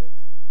through it.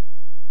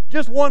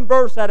 Just one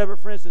verse out of it,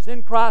 for instance,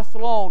 In Christ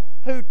Alone,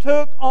 who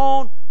took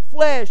on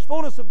flesh,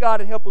 fullness of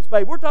God, and helpless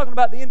babe. We're talking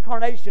about the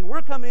incarnation.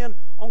 We're coming in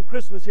on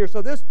Christmas here.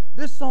 So this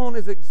song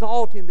is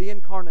exalting the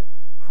incarnate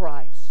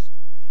Christ.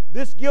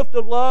 This gift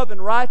of love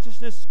and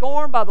righteousness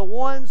scorned by the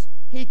ones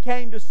He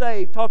came to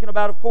save. Talking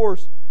about, of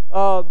course,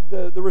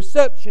 the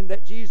reception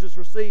that Jesus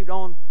received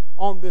on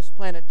this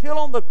planet. Till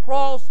on the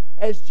cross,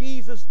 as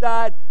Jesus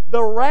died,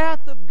 the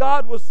wrath of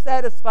God was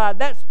satisfied.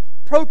 That's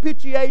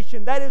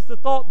propitiation. That is the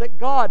thought that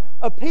God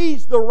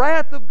appeased the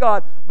wrath of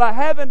God by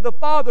having the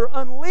Father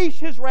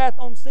unleash His wrath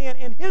on sin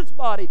in His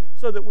body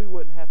so that we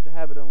wouldn't have to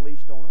have it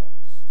unleashed on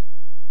us.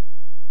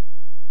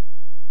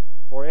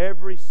 For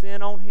every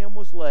sin on Him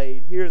was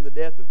laid. Here in the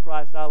death of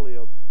Christ I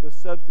live. The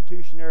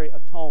substitutionary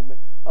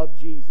atonement of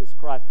Jesus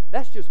Christ.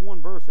 That's just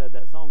one verse out of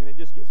that song, and it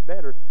just gets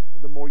better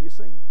the more you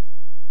sing it.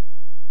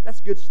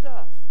 That's good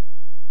stuff.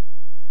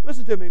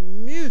 Listen to me.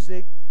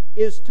 Music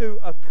is to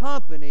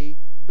accompany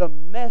the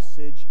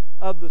message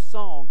of the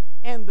song.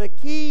 And the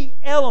key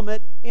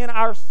element in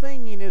our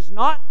singing is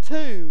not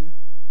tune,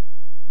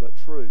 but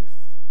truth.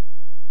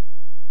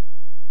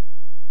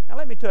 Now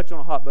let me touch on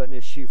a hot button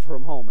issue for a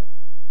moment.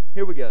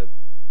 Here we go.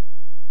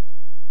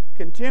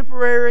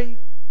 Contemporary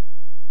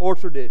or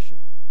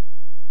traditional?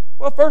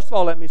 Well, first of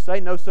all, let me say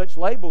no such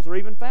labels are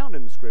even found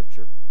in the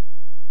Scripture.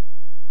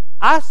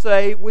 I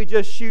say we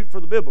just shoot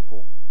for the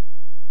biblical.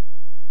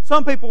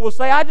 Some people will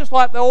say, I just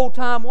like the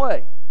old-time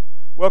way.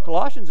 Well,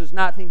 Colossians is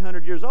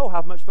 1900 years old.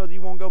 How much further do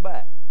you want to go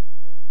back?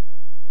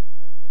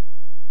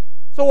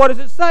 So what does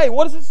it say?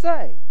 What does it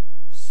say?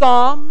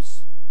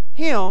 Psalms,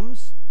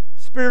 hymns,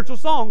 spiritual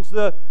songs.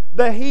 The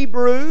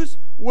Hebrews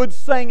would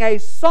sing a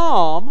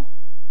psalm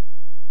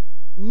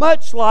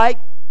much like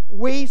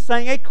we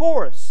sang a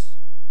chorus.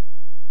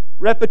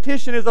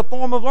 Repetition is a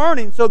form of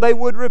learning, so they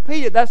would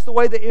repeat it. That's the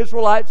way the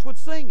Israelites would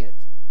sing it.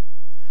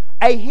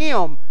 A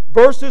hymn,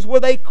 verses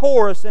with a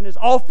chorus, and is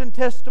often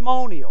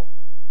testimonial.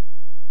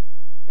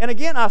 And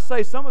again, I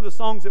say some of the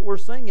songs that we're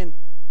singing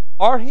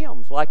are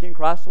hymns, like In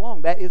Christ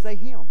Alone. That is a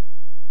hymn.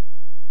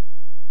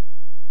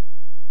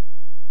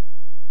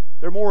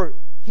 They're more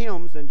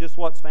hymns than just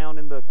what's found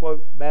in the,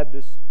 quote,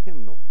 Baptist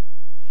hymnal.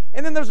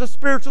 And then there's a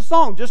spiritual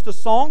song, just a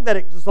song that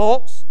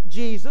exalts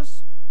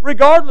Jesus,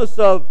 regardless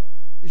of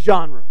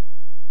genre.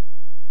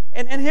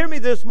 And hear me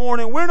this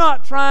morning, we're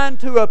not trying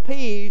to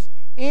appease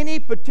any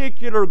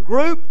particular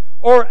group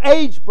or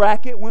age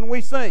bracket when we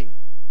sing.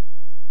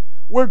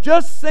 We're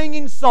just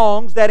singing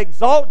songs that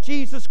exalt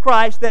Jesus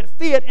Christ that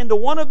fit into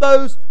one of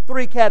those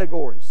three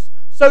categories.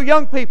 So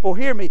young people,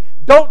 hear me.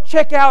 Don't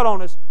check out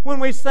on us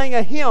when we sing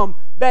a hymn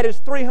that is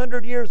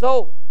 300 years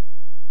old.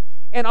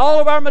 And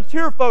all of our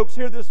mature folks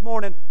here this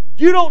morning,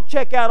 you don't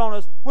check out on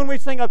us when we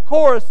sing a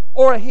chorus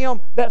or a hymn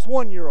that's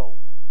 1 year old.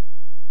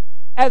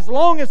 as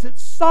long as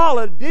it's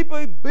solid,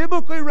 deeply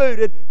biblically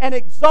rooted, and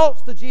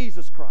exalts the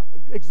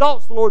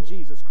Lord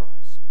Jesus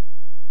Christ.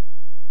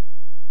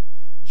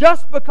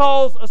 Just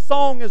because a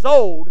song is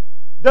old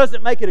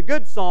doesn't make it a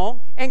good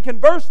song, and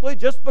conversely,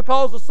 just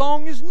because a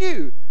song is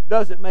new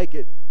doesn't make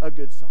it a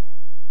good song.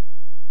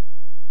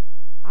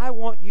 I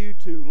want you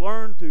to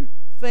learn to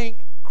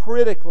think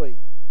critically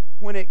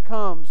when it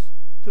comes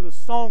to the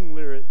song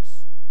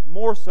lyrics,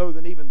 more so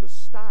than even the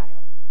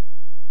style.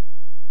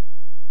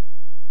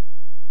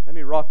 Let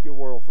me rock your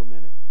world for a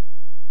minute.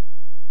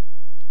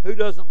 Who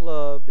doesn't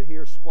love to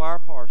hear Squire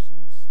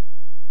Parsons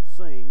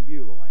sing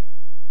Beulah Land?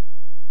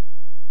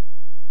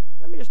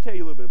 Let me just tell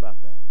you a little bit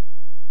about that.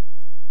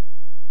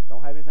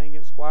 Don't have anything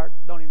against Squire.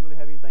 Don't even really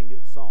have anything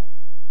against the song.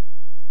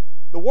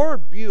 The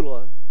word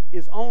Beulah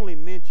is only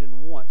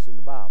mentioned once in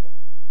the Bible.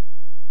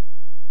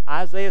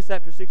 Isaiah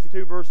chapter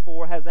 62 verse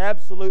 4 has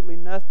absolutely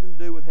nothing to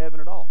do with heaven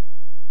at all.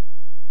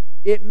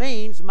 It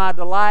means my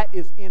delight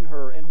is in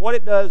her. And what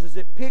it does is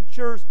it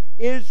pictures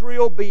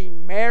Israel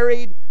being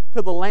married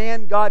to the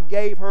land God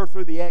gave her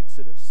through the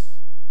Exodus.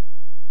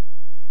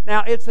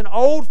 Now, it's an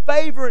old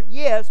favorite,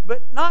 yes,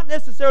 but not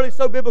necessarily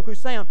so biblically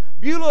sound.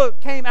 Beulah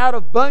came out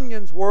of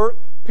Bunyan's work,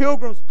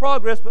 Pilgrim's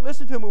Progress, but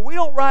listen to me, we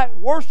don't write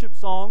worship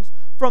songs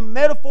from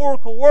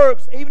metaphorical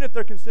works, even if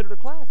they're considered a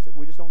classic.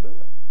 We just don't do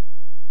it.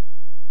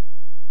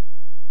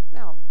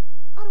 Now,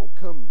 I don't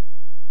come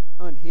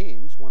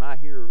unhinged when I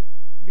hear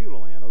Beulah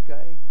Land,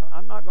 okay?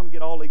 I'm not going to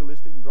get all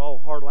legalistic and draw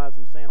hard lines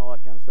in the sand, all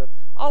that kind of stuff.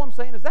 All I'm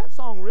saying is that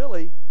song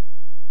really,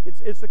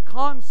 it's a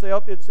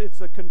concept, it's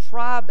a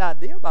contrived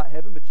idea about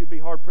heaven, but you'd be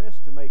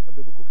hard-pressed to make a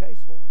biblical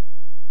case for it.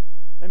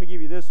 Let me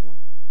give you this one.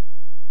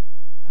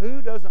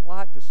 Who doesn't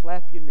like to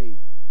slap your knee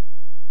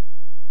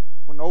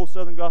when the old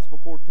Southern Gospel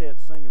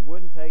Quartet's singing,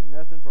 "Wouldn't take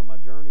nothing for my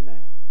journey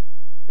now"?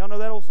 Y'all know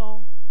that old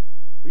song?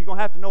 Well, you're going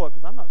to have to know it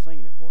because I'm not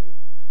singing it for you.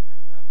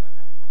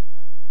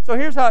 So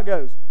here's how it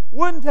goes.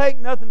 Wouldn't take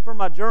nothing for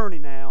my journey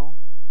now.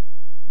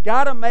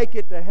 Gotta make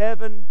it to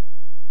heaven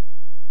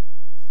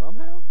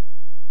somehow?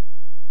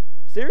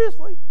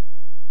 Seriously?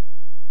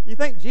 You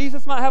think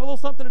Jesus might have a little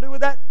something to do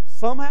with that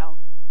somehow?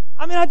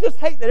 I mean, I just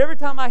hate that every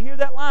time I hear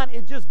that line,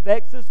 it just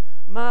vexes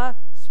my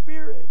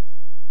spirit.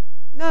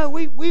 No,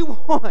 we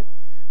want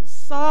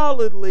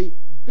solidly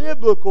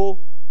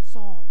biblical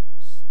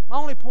songs. My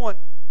only point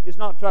is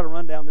not to try to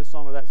run down this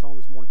song or that song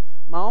this morning.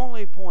 My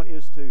only point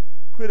is to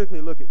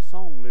critically look at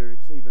song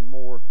lyrics even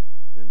more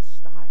than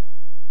style.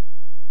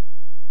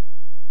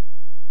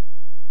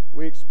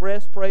 We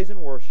express praise and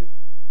worship.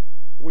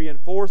 We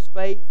enforce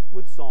faith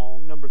with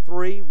song. Number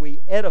 3, we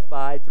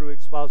edify through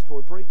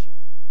expository preaching.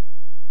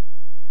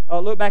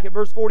 Look back at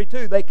verse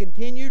 42. They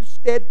continued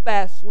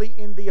steadfastly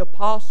in the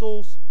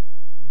apostles'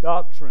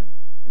 doctrine.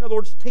 In other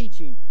words,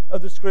 teaching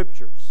of the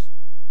Scriptures.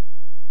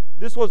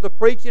 This was the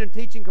preaching and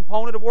teaching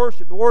component of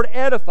worship. The word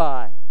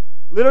edify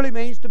literally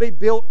means to be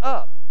built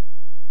up.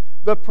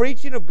 The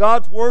preaching of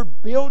God's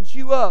Word builds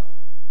you up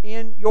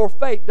in your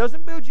faith.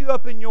 Doesn't build you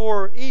up in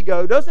your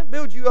ego. Doesn't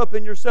build you up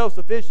in your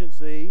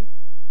self-sufficiency.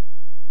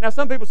 Now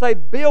some people say,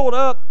 build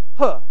up,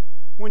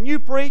 when you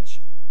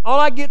preach, all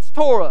I get's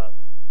tore up.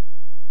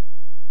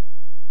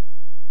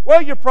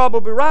 Well, you're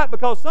probably right,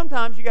 because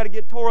sometimes you got to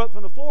get tore up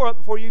from the floor up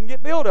before you can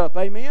get built up.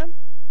 Amen?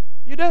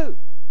 You do.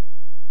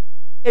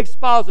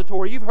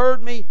 Expository. You've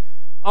heard me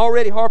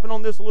already harping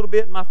on this a little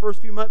bit in my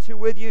first few months here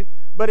with you,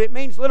 but it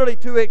means literally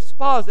to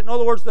exposit. In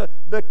other words,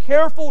 the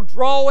careful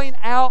drawing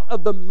out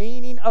of the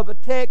meaning of a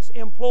text,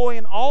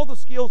 employing all the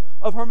skills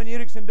of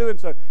hermeneutics in doing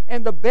so.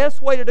 And the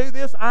best way to do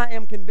this, I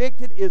am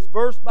convicted, is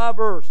verse by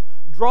verse.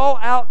 Draw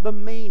out the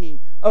meaning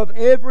of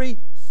every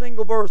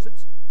single verse.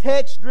 It's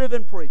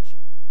text-driven preaching.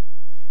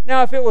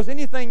 Now, if it was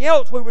anything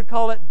else, we would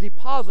call it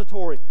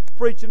depository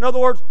preaching. In other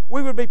words,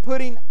 we would be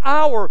putting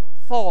our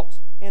thoughts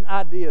and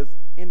ideas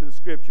into the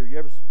Scripture. You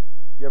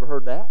ever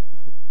heard that?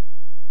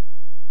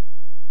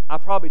 I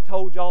probably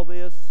told y'all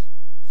this,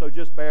 so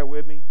just bear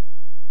with me.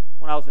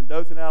 When I was in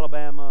Dothan,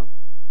 Alabama,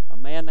 a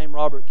man named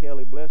Robert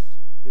Kelly, bless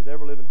his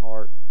ever-living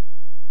heart,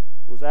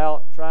 was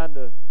out trying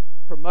to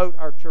promote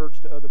our church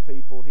to other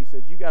people, and he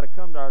said, "You got to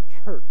come to our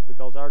church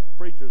because our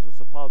preacher is a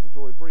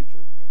suppository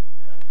preacher."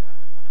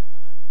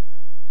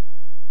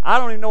 I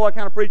don't even know what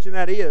kind of preaching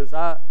that is.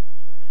 I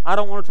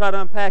don't want to try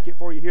to unpack it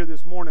for you here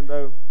this morning,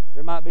 though.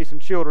 There might be some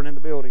children in the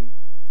building.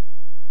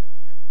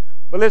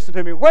 But listen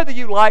to me, whether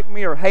you like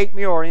me or hate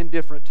me or are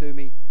indifferent to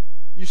me,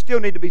 you still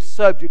need to be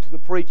subject to the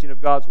preaching of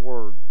God's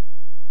Word.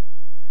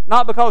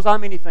 Not because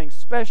I'm anything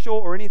special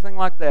or anything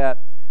like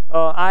that.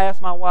 I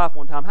asked my wife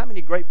one time, how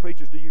many great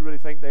preachers do you really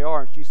think they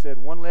are? And she said,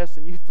 one less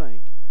than you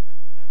think.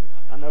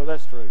 I know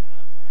that's true.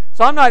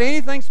 So I'm not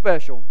anything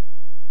special.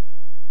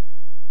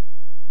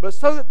 But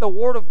so that the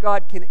Word of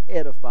God can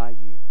edify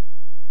you,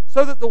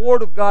 so that the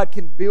Word of God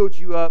can build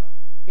you up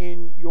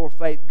in your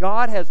faith.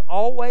 God has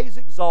always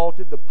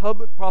exalted the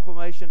public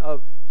proclamation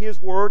of His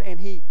Word,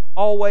 and He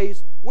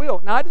always will.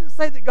 Now, I didn't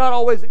say that God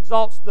always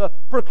exalts the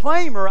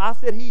proclaimer. I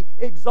said He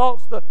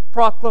exalts the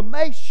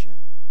proclamation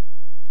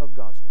of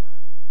God's Word.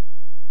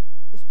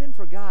 It's been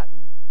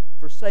forgotten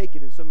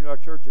forsaken in so many of our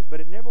churches, but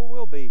it never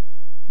will be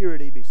here at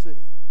EBC.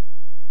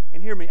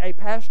 And hear me, a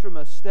pastor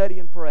must study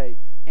and pray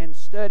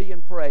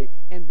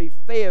and be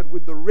fed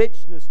with the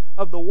richness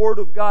of the Word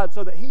of God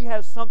so that he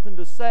has something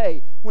to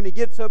say when he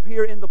gets up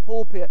here in the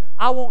pulpit.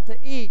 I want to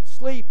eat,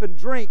 sleep, and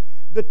drink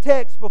the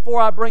text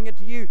before I bring it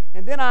to you,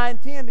 and then I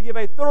intend to give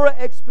a thorough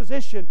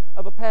exposition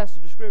of a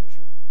passage of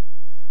Scripture.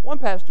 One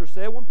preacher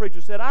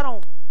said, I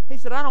don't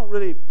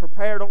really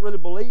prepare, don't really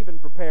believe in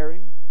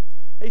preparing.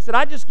 He said,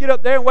 I just get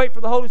up there and wait for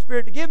the Holy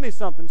Spirit to give me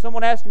something.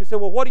 Someone asked him, he said,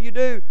 well, what do you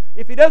do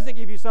if He doesn't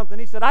give you something?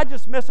 He said, I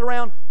just mess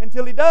around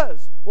until He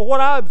does. Well,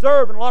 what I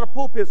observe in a lot of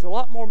pulpits is a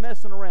lot more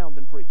messing around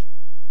than preaching.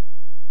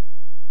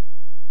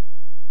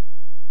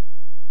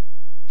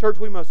 Church,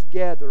 we must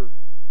gather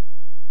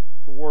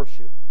to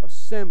worship,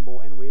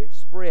 assemble, and we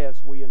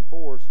express, we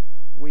enforce,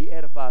 we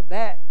edify.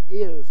 That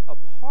is a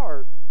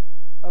part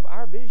of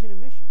our vision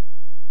and mission.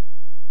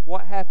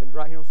 What happens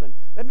right here on Sunday?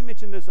 Let me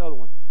mention this other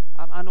one.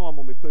 I know I'm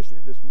going to be pushing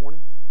it this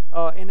morning,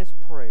 and it's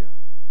prayer.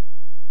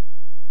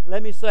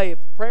 Let me say, if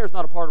prayer is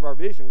not a part of our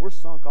vision, we're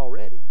sunk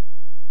already.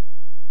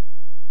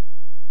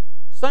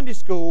 Sunday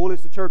school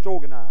is the church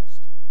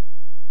organized.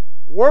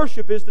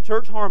 Worship is the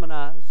church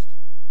harmonized.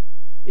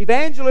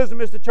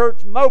 Evangelism is the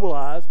church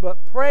mobilized,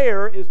 but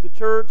prayer is the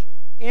church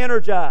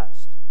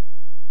energized.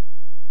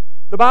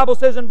 The Bible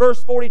says in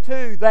verse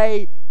 42,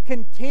 they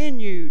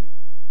continued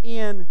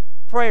in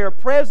prayer.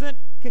 Present,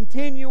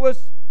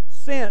 continuous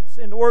sense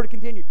in the word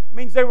continue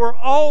means they were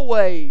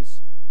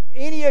always,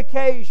 any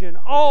occasion,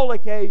 all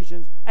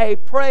occasions, a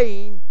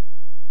praying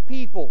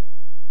people.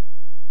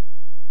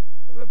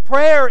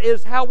 Prayer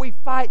is how we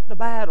fight the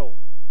battle.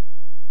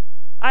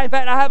 In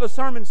fact, I have a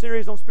sermon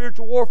series on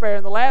spiritual warfare,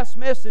 and the last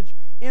message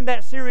in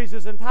that series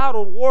is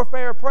entitled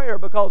Warfare Prayer,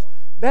 because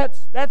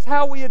that's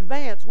how we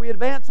advance. We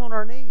advance on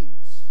our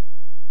knees.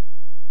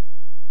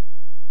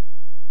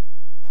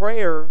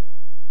 Prayer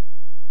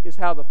is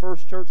how the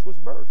first church was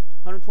birthed.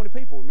 120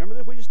 people. Remember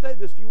this? We just studied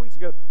this a few weeks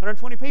ago.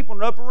 120 people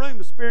in an upper room.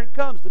 The Spirit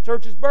comes. The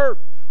church is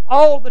birthed.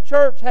 All of the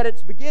church had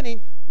its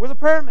beginning with a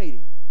prayer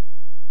meeting.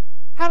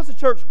 How does the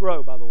church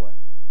grow, by the way?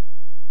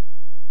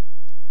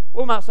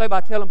 Well, we might say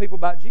by telling people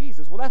about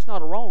Jesus. Well, that's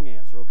not a wrong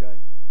answer,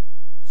 okay?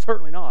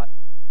 Certainly not.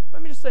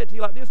 Let me just say it to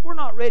you like this. We're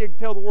not ready to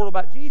tell the world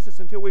about Jesus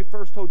until we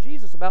first told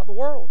Jesus about the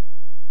world.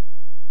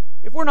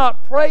 If we're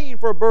not praying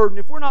for a burden,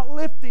 if we're not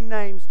lifting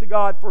names to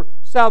God for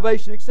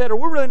salvation, etc.,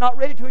 we're really not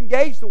ready to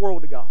engage the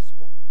world with the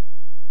gospel.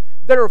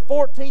 There are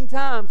 14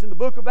 times in the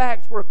book of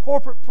Acts where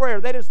corporate prayer,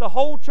 that is the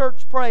whole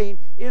church praying,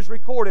 is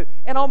recorded.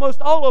 And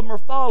almost all of them are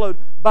followed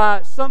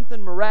by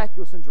something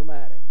miraculous and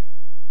dramatic.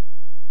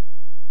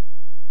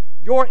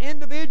 Your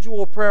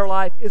individual prayer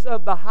life is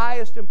of the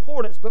highest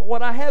importance, but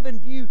what I have in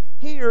view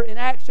here in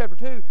Acts chapter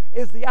 2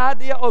 is the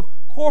idea of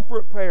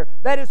corporate prayer.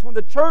 That is when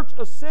the church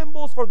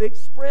assembles for the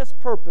express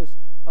purpose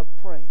of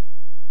praying.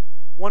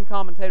 One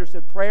commentator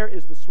said, prayer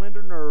is the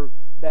slender nerve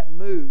that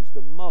moves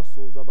the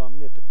muscles of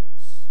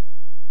omnipotence.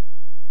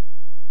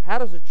 How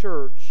does a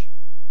church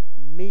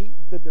meet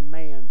the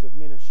demands of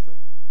ministry?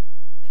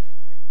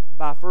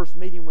 By first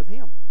meeting with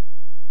Him.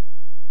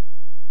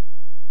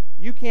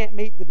 You can't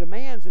meet the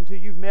demands until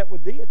you've met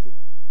with deity,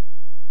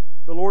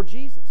 the Lord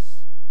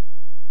Jesus.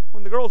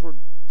 When the girls were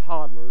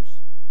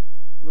toddlers,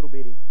 little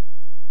bitty,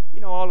 you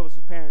know, all of us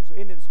as parents,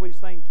 isn't it the sweetest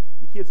thing?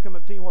 Your kids come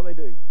up to you and what they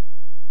do?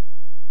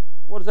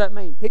 What does that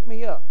mean? Pick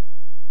me up,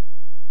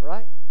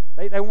 right?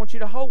 They want you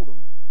to hold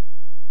them.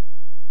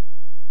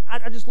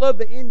 I just love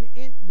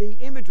the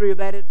imagery of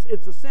that.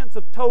 It's a sense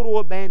of total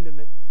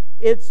abandonment.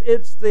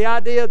 It's the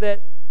idea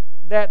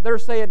that they're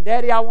saying,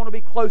 Daddy, I want to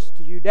be close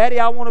to you. Daddy,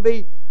 I want to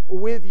be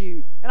with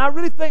you. And I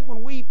really think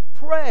when we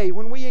pray,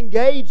 when we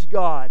engage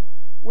God,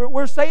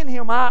 we're saying to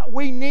Him,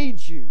 we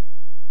need you.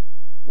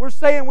 We're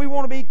saying we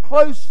want to be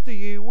close to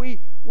you.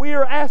 We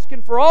are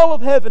asking for all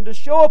of heaven to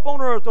show up on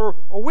earth, or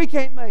we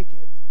can't make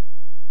it.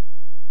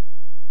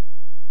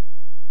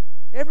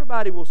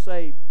 Everybody will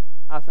say,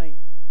 I think,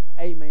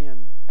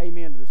 amen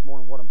to this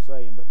morning what I'm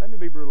saying, but let me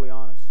be brutally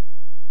honest.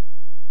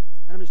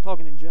 And I'm just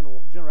talking in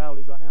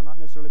generalities right now, not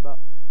necessarily about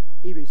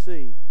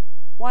EBC.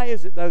 Why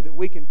is it, though, that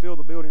we can fill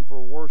the building for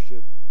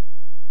worship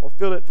or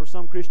fill it for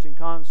some Christian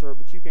concert,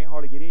 but you can't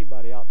hardly get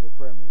anybody out to a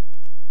prayer meeting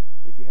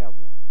if you have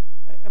one?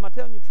 Am I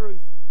telling you the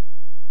truth?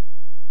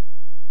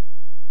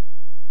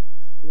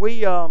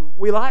 We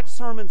like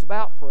sermons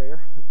about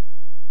prayer.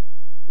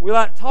 We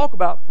like to talk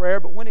about prayer,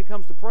 but when it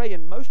comes to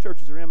praying, most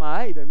churches are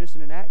MIA. They're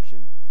missing in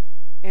action.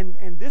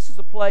 And this is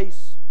a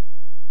place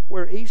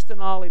where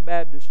Eastanallee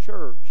Baptist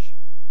Church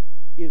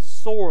is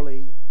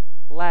sorely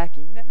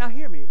lacking. Now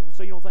hear me,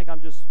 so you don't think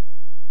I'm just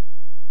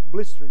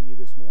blistering you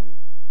this morning.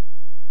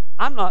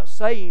 I'm not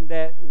saying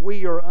that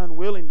we are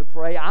unwilling to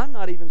pray. I'm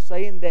not even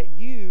saying that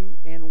you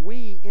and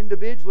we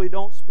individually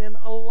don't spend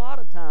a lot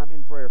of time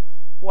in prayer.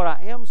 What I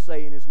am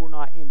saying is we're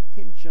not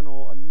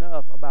intentional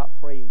enough about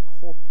praying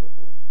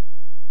corporately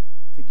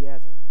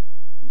together,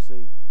 you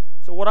see.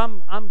 So what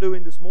I'm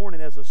doing this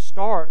morning as a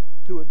start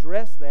to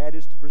address that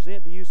is to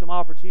present to you some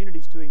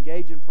opportunities to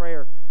engage in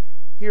prayer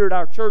here at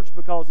our church,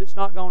 because it's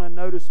not gone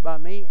unnoticed by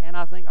me, and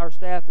I think our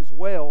staff as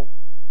well,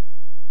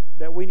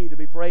 that we need to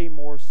be praying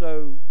more.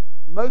 So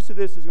most of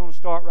this is going to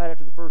start right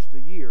after the first of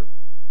the year.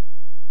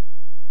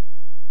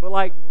 But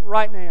like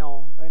right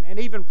now, and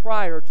even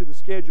prior to the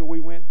schedule we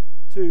went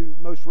to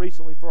most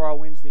recently for our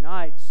Wednesday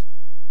nights,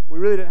 we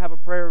really didn't have a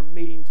prayer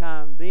meeting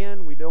time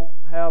then. We don't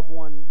have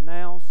one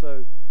now.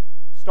 So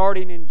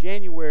starting in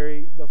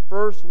January, the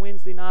first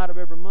Wednesday night of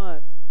every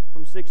month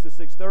from 6 to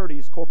 6:30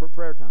 is corporate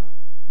prayer time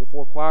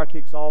before choir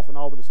kicks off and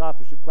all the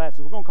discipleship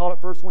classes. We're going to call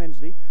it First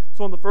Wednesday.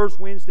 So on the first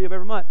Wednesday of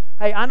every month.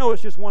 Hey, I know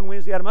it's just one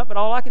Wednesday out of the month, but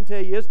all I can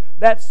tell you is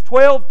that's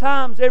 12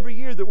 times every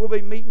year that we'll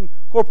be meeting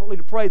corporately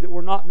to pray that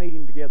we're not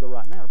meeting together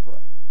right now to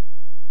pray.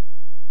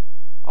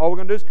 All we're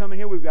going to do is come in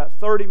here. We've got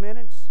 30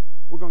 minutes.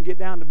 We're going to get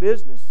down to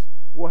business.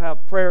 We'll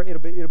have prayer.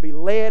 It'll be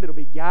led. It'll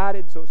be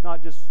guided, so it's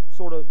not just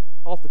sort of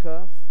off the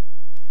cuff.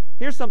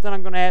 Here's something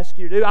I'm going to ask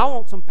you to do. I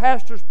want some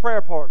pastors'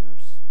 prayer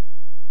partners.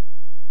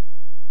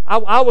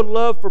 I would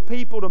love for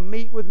people to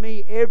meet with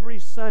me every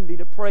Sunday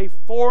to pray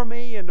for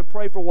me and to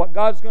pray for what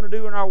God's going to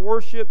do in our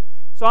worship.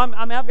 So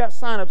I've got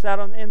sign-ups out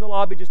in the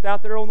lobby, just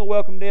out there on the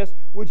welcome desk.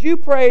 Would you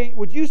pray?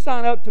 Would you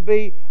sign up to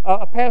be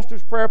a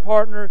pastor's prayer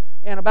partner?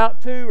 And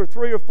about 2 or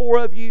 3 or 4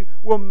 of you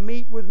will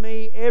meet with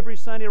me every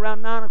Sunday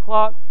around 9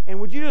 o'clock. And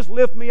would you just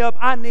lift me up?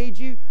 I need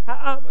you.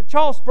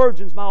 Charles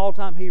Spurgeon's my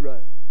all-time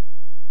hero.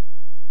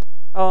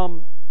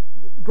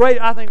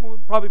 Great, I think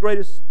probably the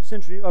greatest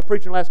century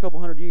preacher in the last couple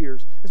hundred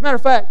years. As a matter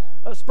of fact,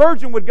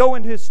 Spurgeon would go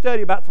into his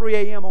study about 3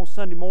 a.m. on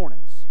Sunday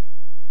mornings.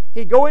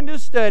 He'd go into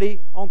his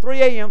study on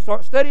 3 a.m.,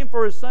 start studying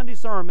for his Sunday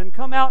sermon,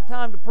 come out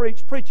time to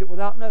preach it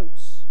without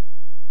notes.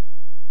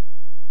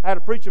 I had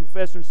a preaching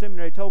professor in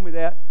seminary who told me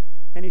that,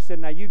 and he said,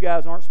 now you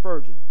guys aren't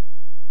Spurgeon.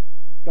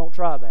 Don't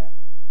try that.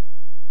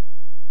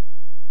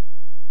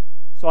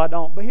 So I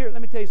don't. But here,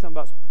 let me tell you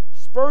something about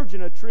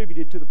Spurgeon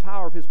attributed to the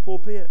power of his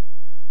pulpit.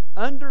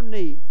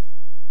 Underneath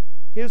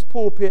his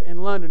pulpit in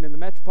London in the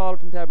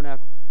Metropolitan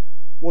Tabernacle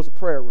was a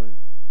prayer room.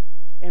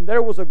 And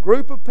there was a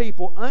group of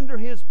people under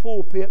his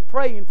pulpit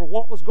praying for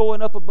what was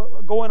going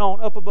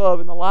on up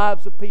above in the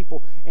lives of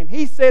people. And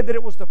he said that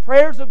it was the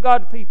prayers of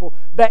God's people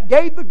that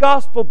gave the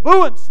gospel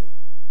buoyancy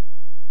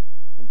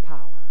and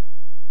power.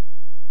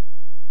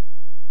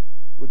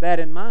 With that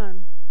in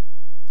mind,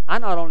 I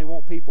not only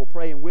want people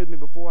praying with me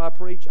before I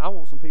preach, I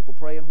want some people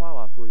praying while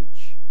I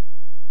preach.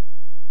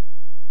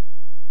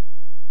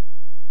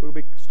 We'll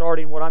be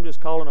starting what I'm just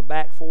calling a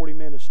back 40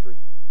 ministry.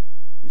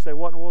 You say,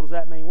 what in the world does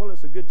that mean? Well,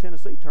 it's a good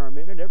Tennessee term,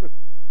 isn't it?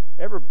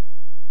 Every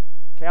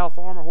cow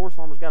farmer, horse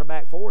farmer's got a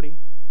back 40.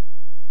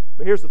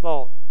 But here's the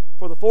thought.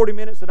 For the 40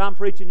 minutes that I'm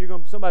preaching,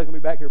 somebody's going to be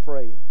back here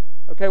praying.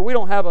 Okay, we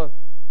don't have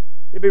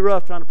it'd be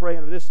rough trying to pray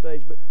under this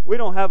stage, but we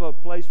don't have a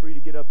place for you to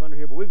get up under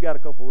here, but we've got a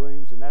couple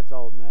rooms, and that's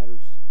all that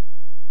matters.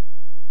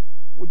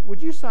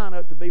 Would you sign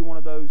up to be one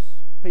of those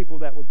people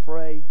that would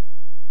pray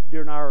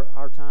during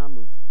our time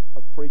of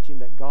preaching,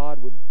 that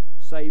God would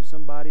save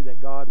somebody, that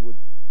God would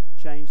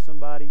change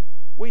somebody?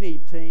 We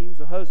need teams.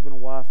 A husband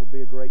and wife would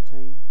be a great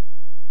team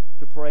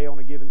to pray on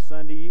a given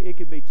Sunday. It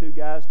could be 2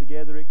 guys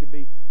together. It could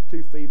be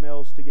 2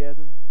 females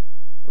together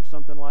or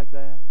something like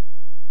that.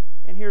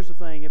 And here's the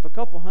thing. If a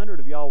couple hundred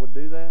of y'all would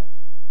do that,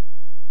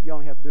 you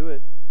only have to do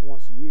it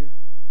once a year.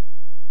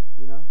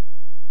 You know?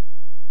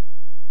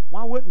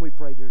 Why wouldn't we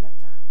pray during that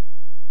time?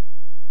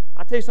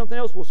 I'll tell you something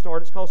else we'll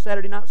start. It's called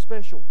Saturday Night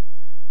Special.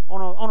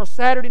 On a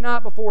Saturday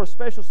night before a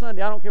special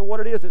Sunday, I don't care what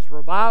it is, if it's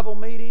revival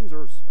meetings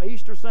or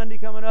Easter Sunday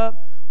coming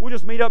up, we'll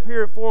just meet up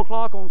here at 4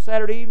 o'clock on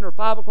Saturday evening or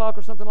 5 o'clock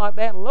or something like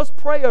that, and let's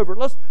pray over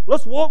it.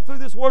 Let's walk through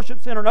this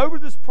worship center and over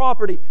this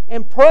property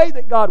and pray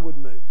that God would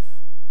move.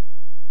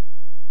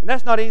 And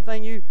that's not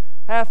anything you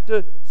have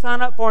to sign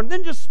up for. And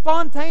then just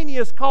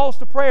spontaneous calls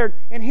to prayer.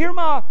 And hear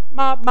my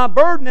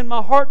burden in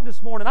my heart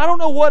this morning. I don't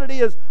know what it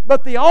is,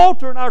 but the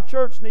altar in our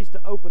church needs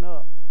to open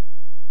up.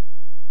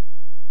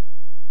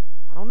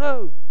 I don't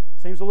know.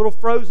 Seems a little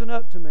frozen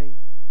up to me.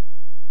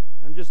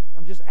 I'm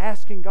just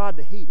asking God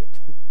to heat it.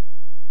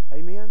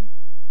 Amen?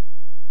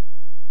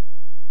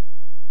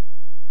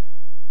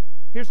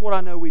 Here's what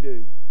I know we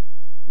do.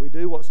 We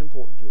do what's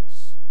important to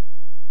us.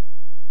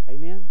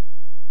 Amen?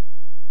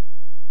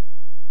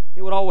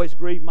 It would always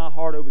grieve my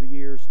heart over the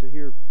years to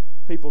hear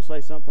people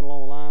say something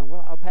along the line,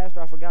 well, Pastor,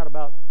 I forgot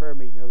about prayer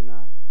meeting the other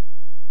night.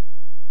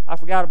 I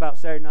forgot about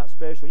Saturday Night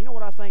Special. You know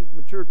what I think?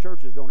 Mature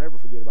churches don't ever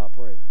forget about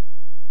prayer.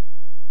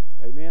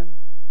 Amen?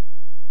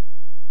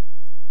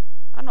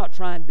 I'm not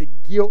trying to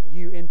guilt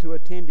you into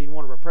attending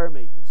one of our prayer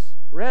meetings.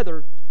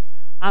 Rather,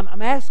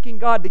 I'm asking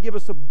God to give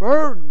us a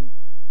burden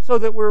so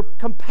that we're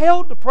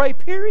compelled to pray,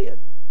 period.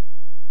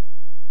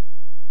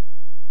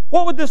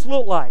 What would this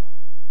look like?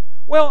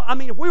 Well, I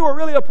mean, if we were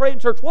really a praying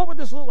church, what would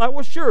this look like?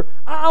 Well, sure,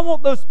 I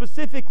want those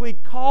specifically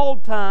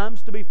called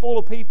times to be full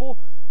of people,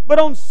 but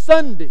on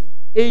Sunday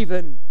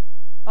even,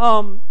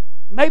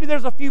 maybe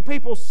there's a few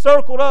people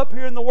circled up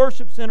here in the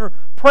worship center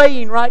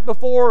praying right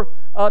before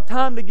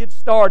time to get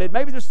started.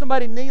 Maybe there's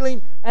somebody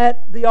kneeling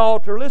at the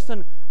altar.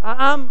 Listen,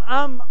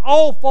 I'm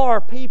all for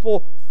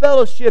people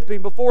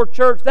fellowshipping before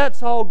church.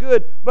 That's all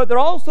good. But there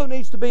also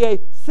needs to be a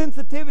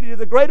sensitivity to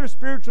the greater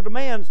spiritual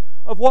demands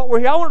of what we're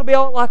here. I want to be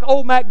like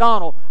old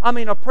MacDonald. I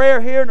mean, a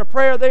prayer here and a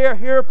prayer there,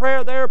 here a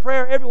prayer, there a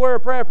prayer, everywhere a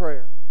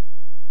prayer.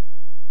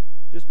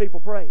 Just people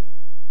praying.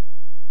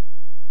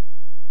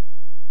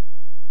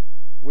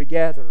 We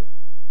gather.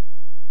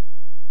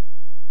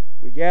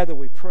 We gather,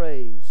 we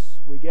praise.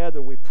 We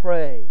gather, we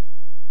pray.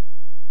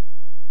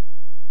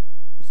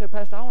 You say,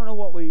 Pastor, I want to know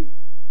what we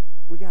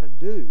got to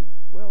do.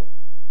 Well,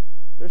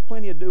 there's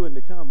plenty of doing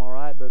to come, all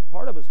right? But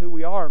part of it's who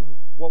we are and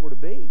what we're to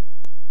be.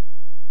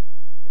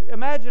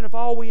 Imagine if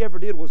all we ever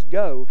did was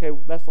go. Okay,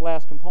 that's the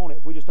last component.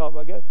 If we just talked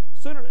about go.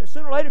 Sooner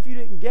or later, if you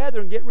didn't gather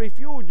and get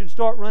refueled, you'd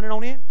start running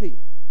on empty.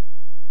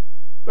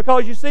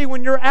 Because you see,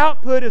 when your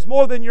output is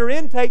more than your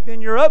intake,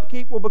 then your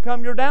upkeep will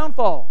become your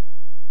downfall.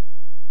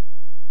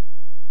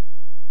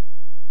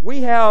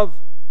 We have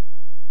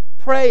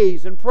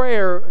praise and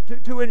prayer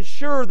to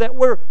ensure that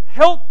we're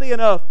healthy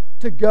enough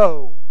to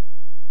go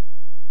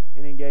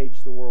and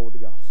engage the world with the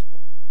gospel.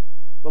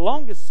 The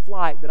longest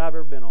flight that I've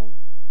ever been on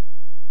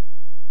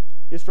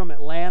is from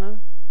Atlanta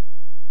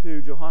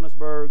to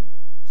Johannesburg,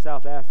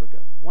 South Africa.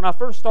 When I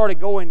first started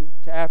going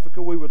to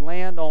Africa, we would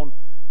land on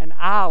an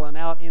island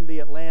out in the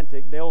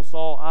Atlantic, Del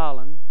Sol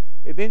Island.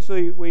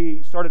 Eventually,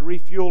 we started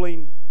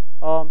refueling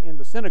in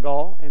the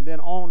Senegal and then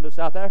on to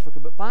South Africa.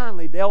 But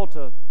finally,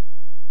 Delta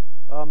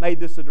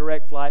made this a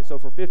direct flight. So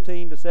for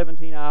 15 to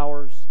 17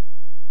 hours,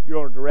 you're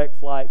on a direct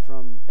flight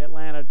from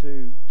Atlanta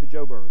to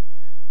Joburg.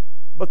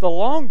 But the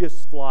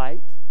longest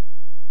flight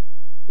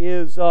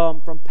is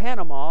from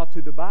Panama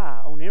to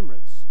Dubai on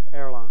Emirates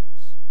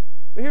Airlines.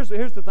 But here's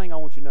the thing I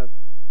want you to know.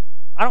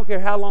 I don't care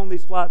how long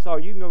these flights are.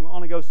 You can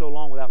only go so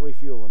long without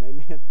refueling.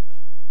 Amen?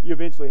 You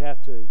eventually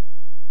have to.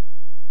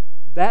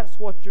 That's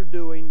what you're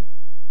doing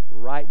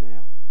right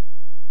now.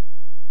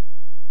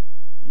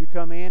 You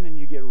come in and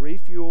you get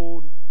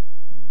refueled,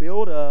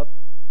 build up,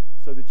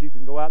 so that you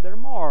can go out there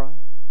tomorrow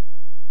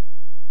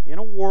in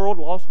a world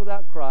lost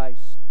without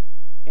Christ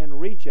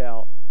and reach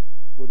out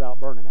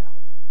without burning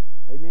out.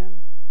 Amen?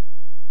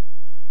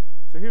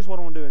 So here's what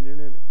I want to do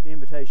in the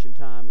invitation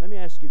time. Let me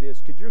ask you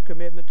this. Could your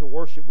commitment to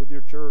worship with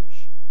your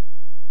church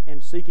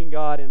and seeking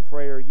God in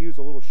prayer use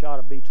a little shot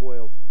of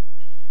B12?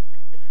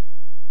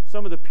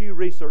 Some of the Pew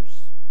Research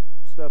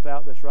stuff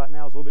out there right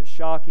now is a little bit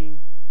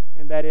shocking,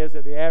 and that is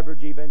that the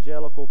average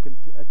evangelical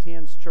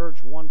attends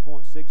church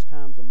 1.6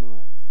 times a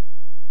month.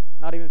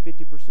 Not even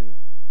 50%.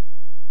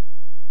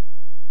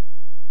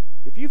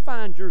 If you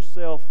find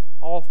yourself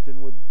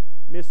often with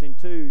missing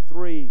 2,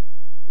 3,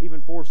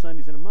 even 4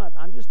 Sundays in a month,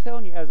 I'm just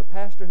telling you, as a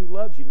pastor who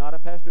loves you, not a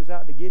pastor who's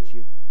out to get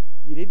you,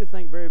 you need to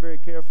think very, very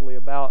carefully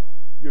about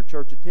your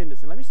church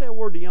attendance. And let me say a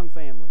word to young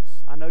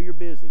families. I know you're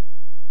busy.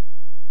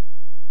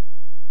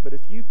 But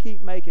if you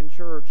keep making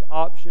church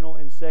optional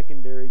and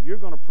secondary, you're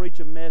going to preach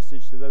a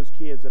message to those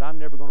kids that I'm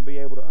never going to be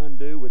able to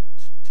undo with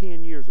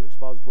 10 years of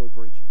expository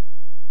preaching.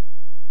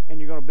 And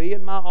you're going to be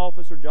in my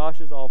office or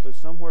Josh's office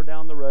somewhere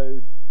down the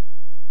road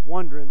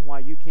wondering why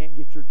you can't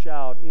get your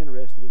child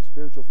interested in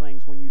spiritual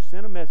things when you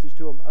send a message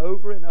to them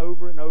over and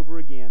over and over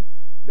again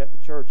that the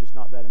church is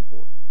not that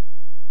important.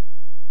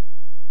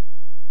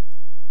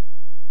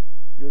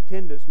 Your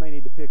attendance may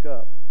need to pick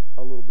up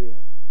a little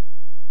bit.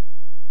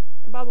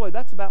 And by the way,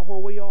 that's about where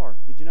we are.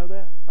 Did you know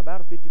that? About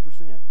a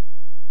 50%.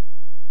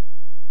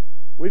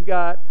 We've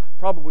got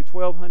probably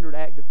 1,200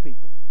 active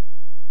people.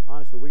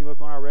 Honestly, we can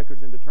look on our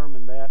records and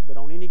determine that. But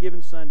on any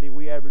given Sunday,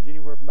 we average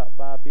anywhere from about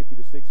 550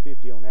 to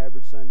 650 on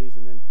average Sundays,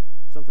 and then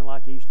something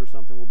like Easter,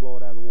 something will blow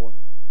it out of the water.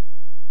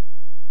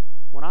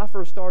 When I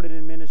first started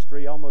in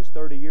ministry almost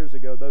 30 years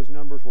ago, those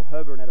numbers were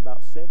hovering at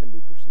about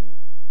 70%.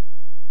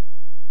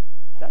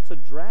 That's a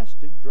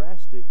drastic.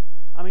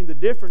 I mean, the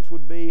difference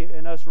would be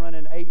in us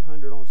running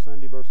 800 on a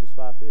Sunday versus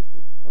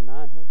 550 or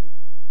 900.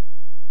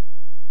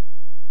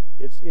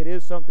 It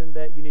is something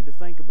that you need to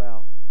think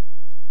about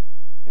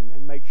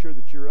and make sure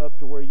that you're up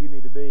to where you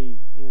need to be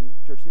in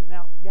church.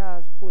 Now,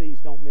 guys, please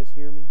don't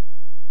mishear me.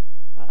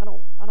 I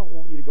don't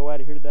want you to go out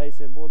of here today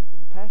saying, boy,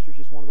 the pastor's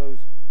just one of those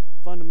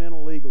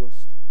fundamental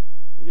legalists.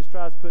 He just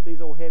tries to put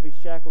these old heavy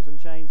shackles and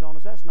chains on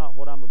us. That's not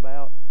what I'm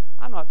about.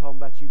 I'm not talking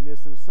about you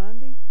missing a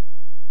Sunday.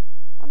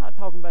 I'm not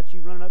talking about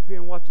you running up here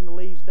and watching the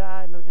leaves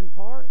die in the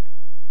park.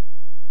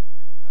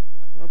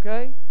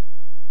 Okay?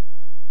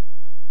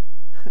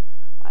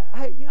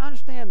 I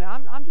understand that.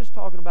 I'm just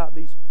talking about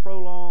these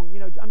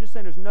prolonged, I'm just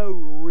saying there's no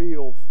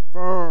real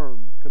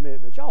firm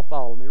commitment. Y'all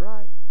follow me,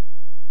 right?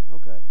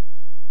 Okay.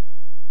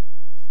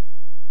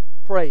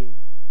 Praying.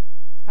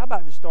 How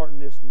about just starting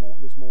this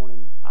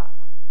morning?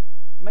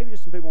 Maybe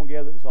just some people want to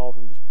gather at this altar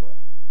and just pray.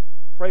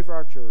 Pray for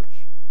our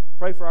church.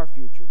 Pray for our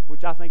future,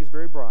 which I think is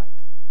very bright.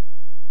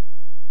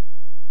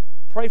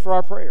 Pray for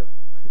our prayer.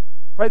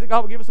 Pray that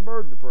God will give us a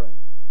burden to pray.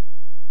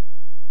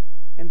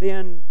 And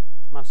then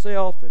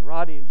myself and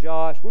Rodney and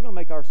Josh, we're going to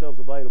make ourselves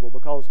available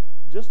because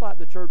just like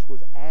the church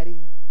was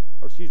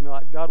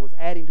like God was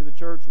adding to the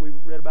church we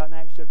read about in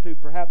Acts chapter 2,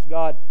 perhaps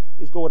God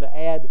is going to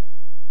add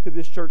to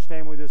this church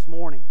family this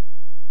morning.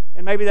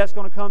 And maybe that's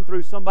going to come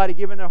through somebody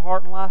giving their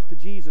heart and life to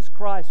Jesus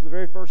Christ for the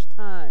very first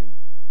time.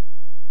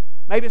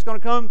 Maybe it's going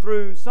to come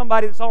through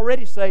somebody that's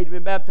already saved,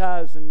 been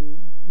baptized,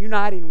 and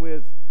uniting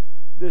with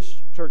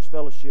this church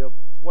fellowship.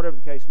 Whatever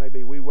the case may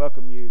be, we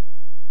welcome you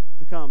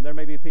to come. There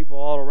may be people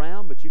all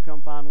around, but you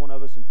come find one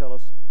of us and tell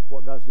us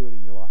what God's doing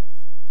in your life.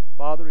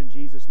 Father, in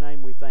Jesus'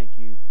 name, we thank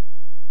you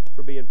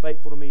for being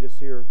faithful to meet us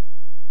here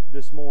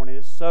this morning.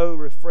 It's so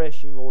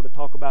refreshing, Lord, to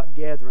talk about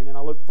gathering, and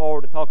I look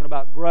forward to talking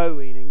about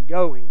growing and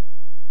going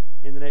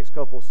in the next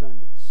couple of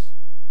Sundays.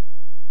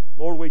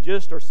 Lord, we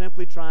just are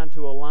simply trying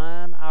to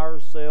align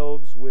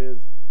ourselves with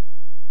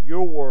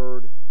your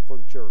word for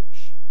the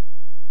church.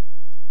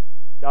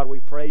 God, we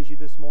praise you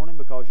this morning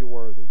because you're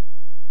worthy.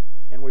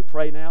 And we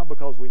pray now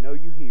because we know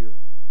you hear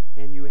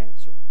and you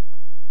answer.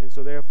 And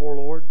so therefore,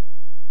 Lord,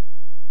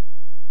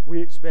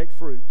 we expect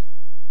fruit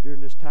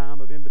during this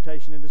time of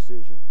invitation and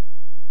decision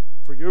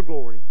for your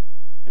glory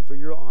and for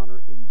your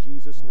honor in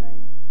Jesus'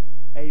 name.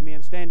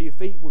 Amen. Stand to your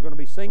feet. We're going to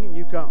be singing.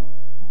 You come.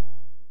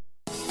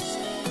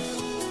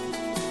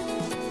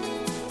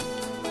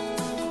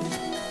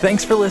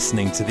 Thanks for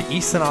listening to the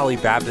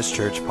Eastanallee Baptist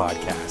Church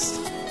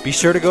podcast. Be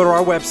sure to go to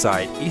our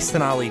website,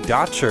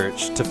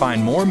 Eastanallee.church, to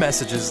find more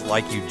messages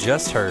like you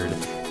just heard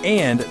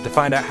and to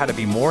find out how to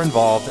be more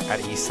involved at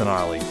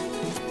Eastanallee.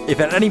 If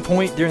at any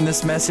point during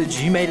this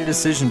message you made a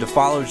decision to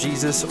follow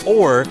Jesus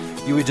or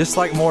you would just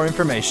like more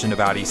information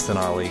about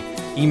Eastanallee,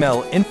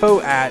 email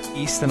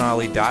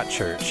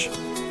info@eastanallee.church.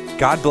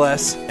 God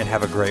bless and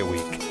have a great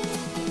week.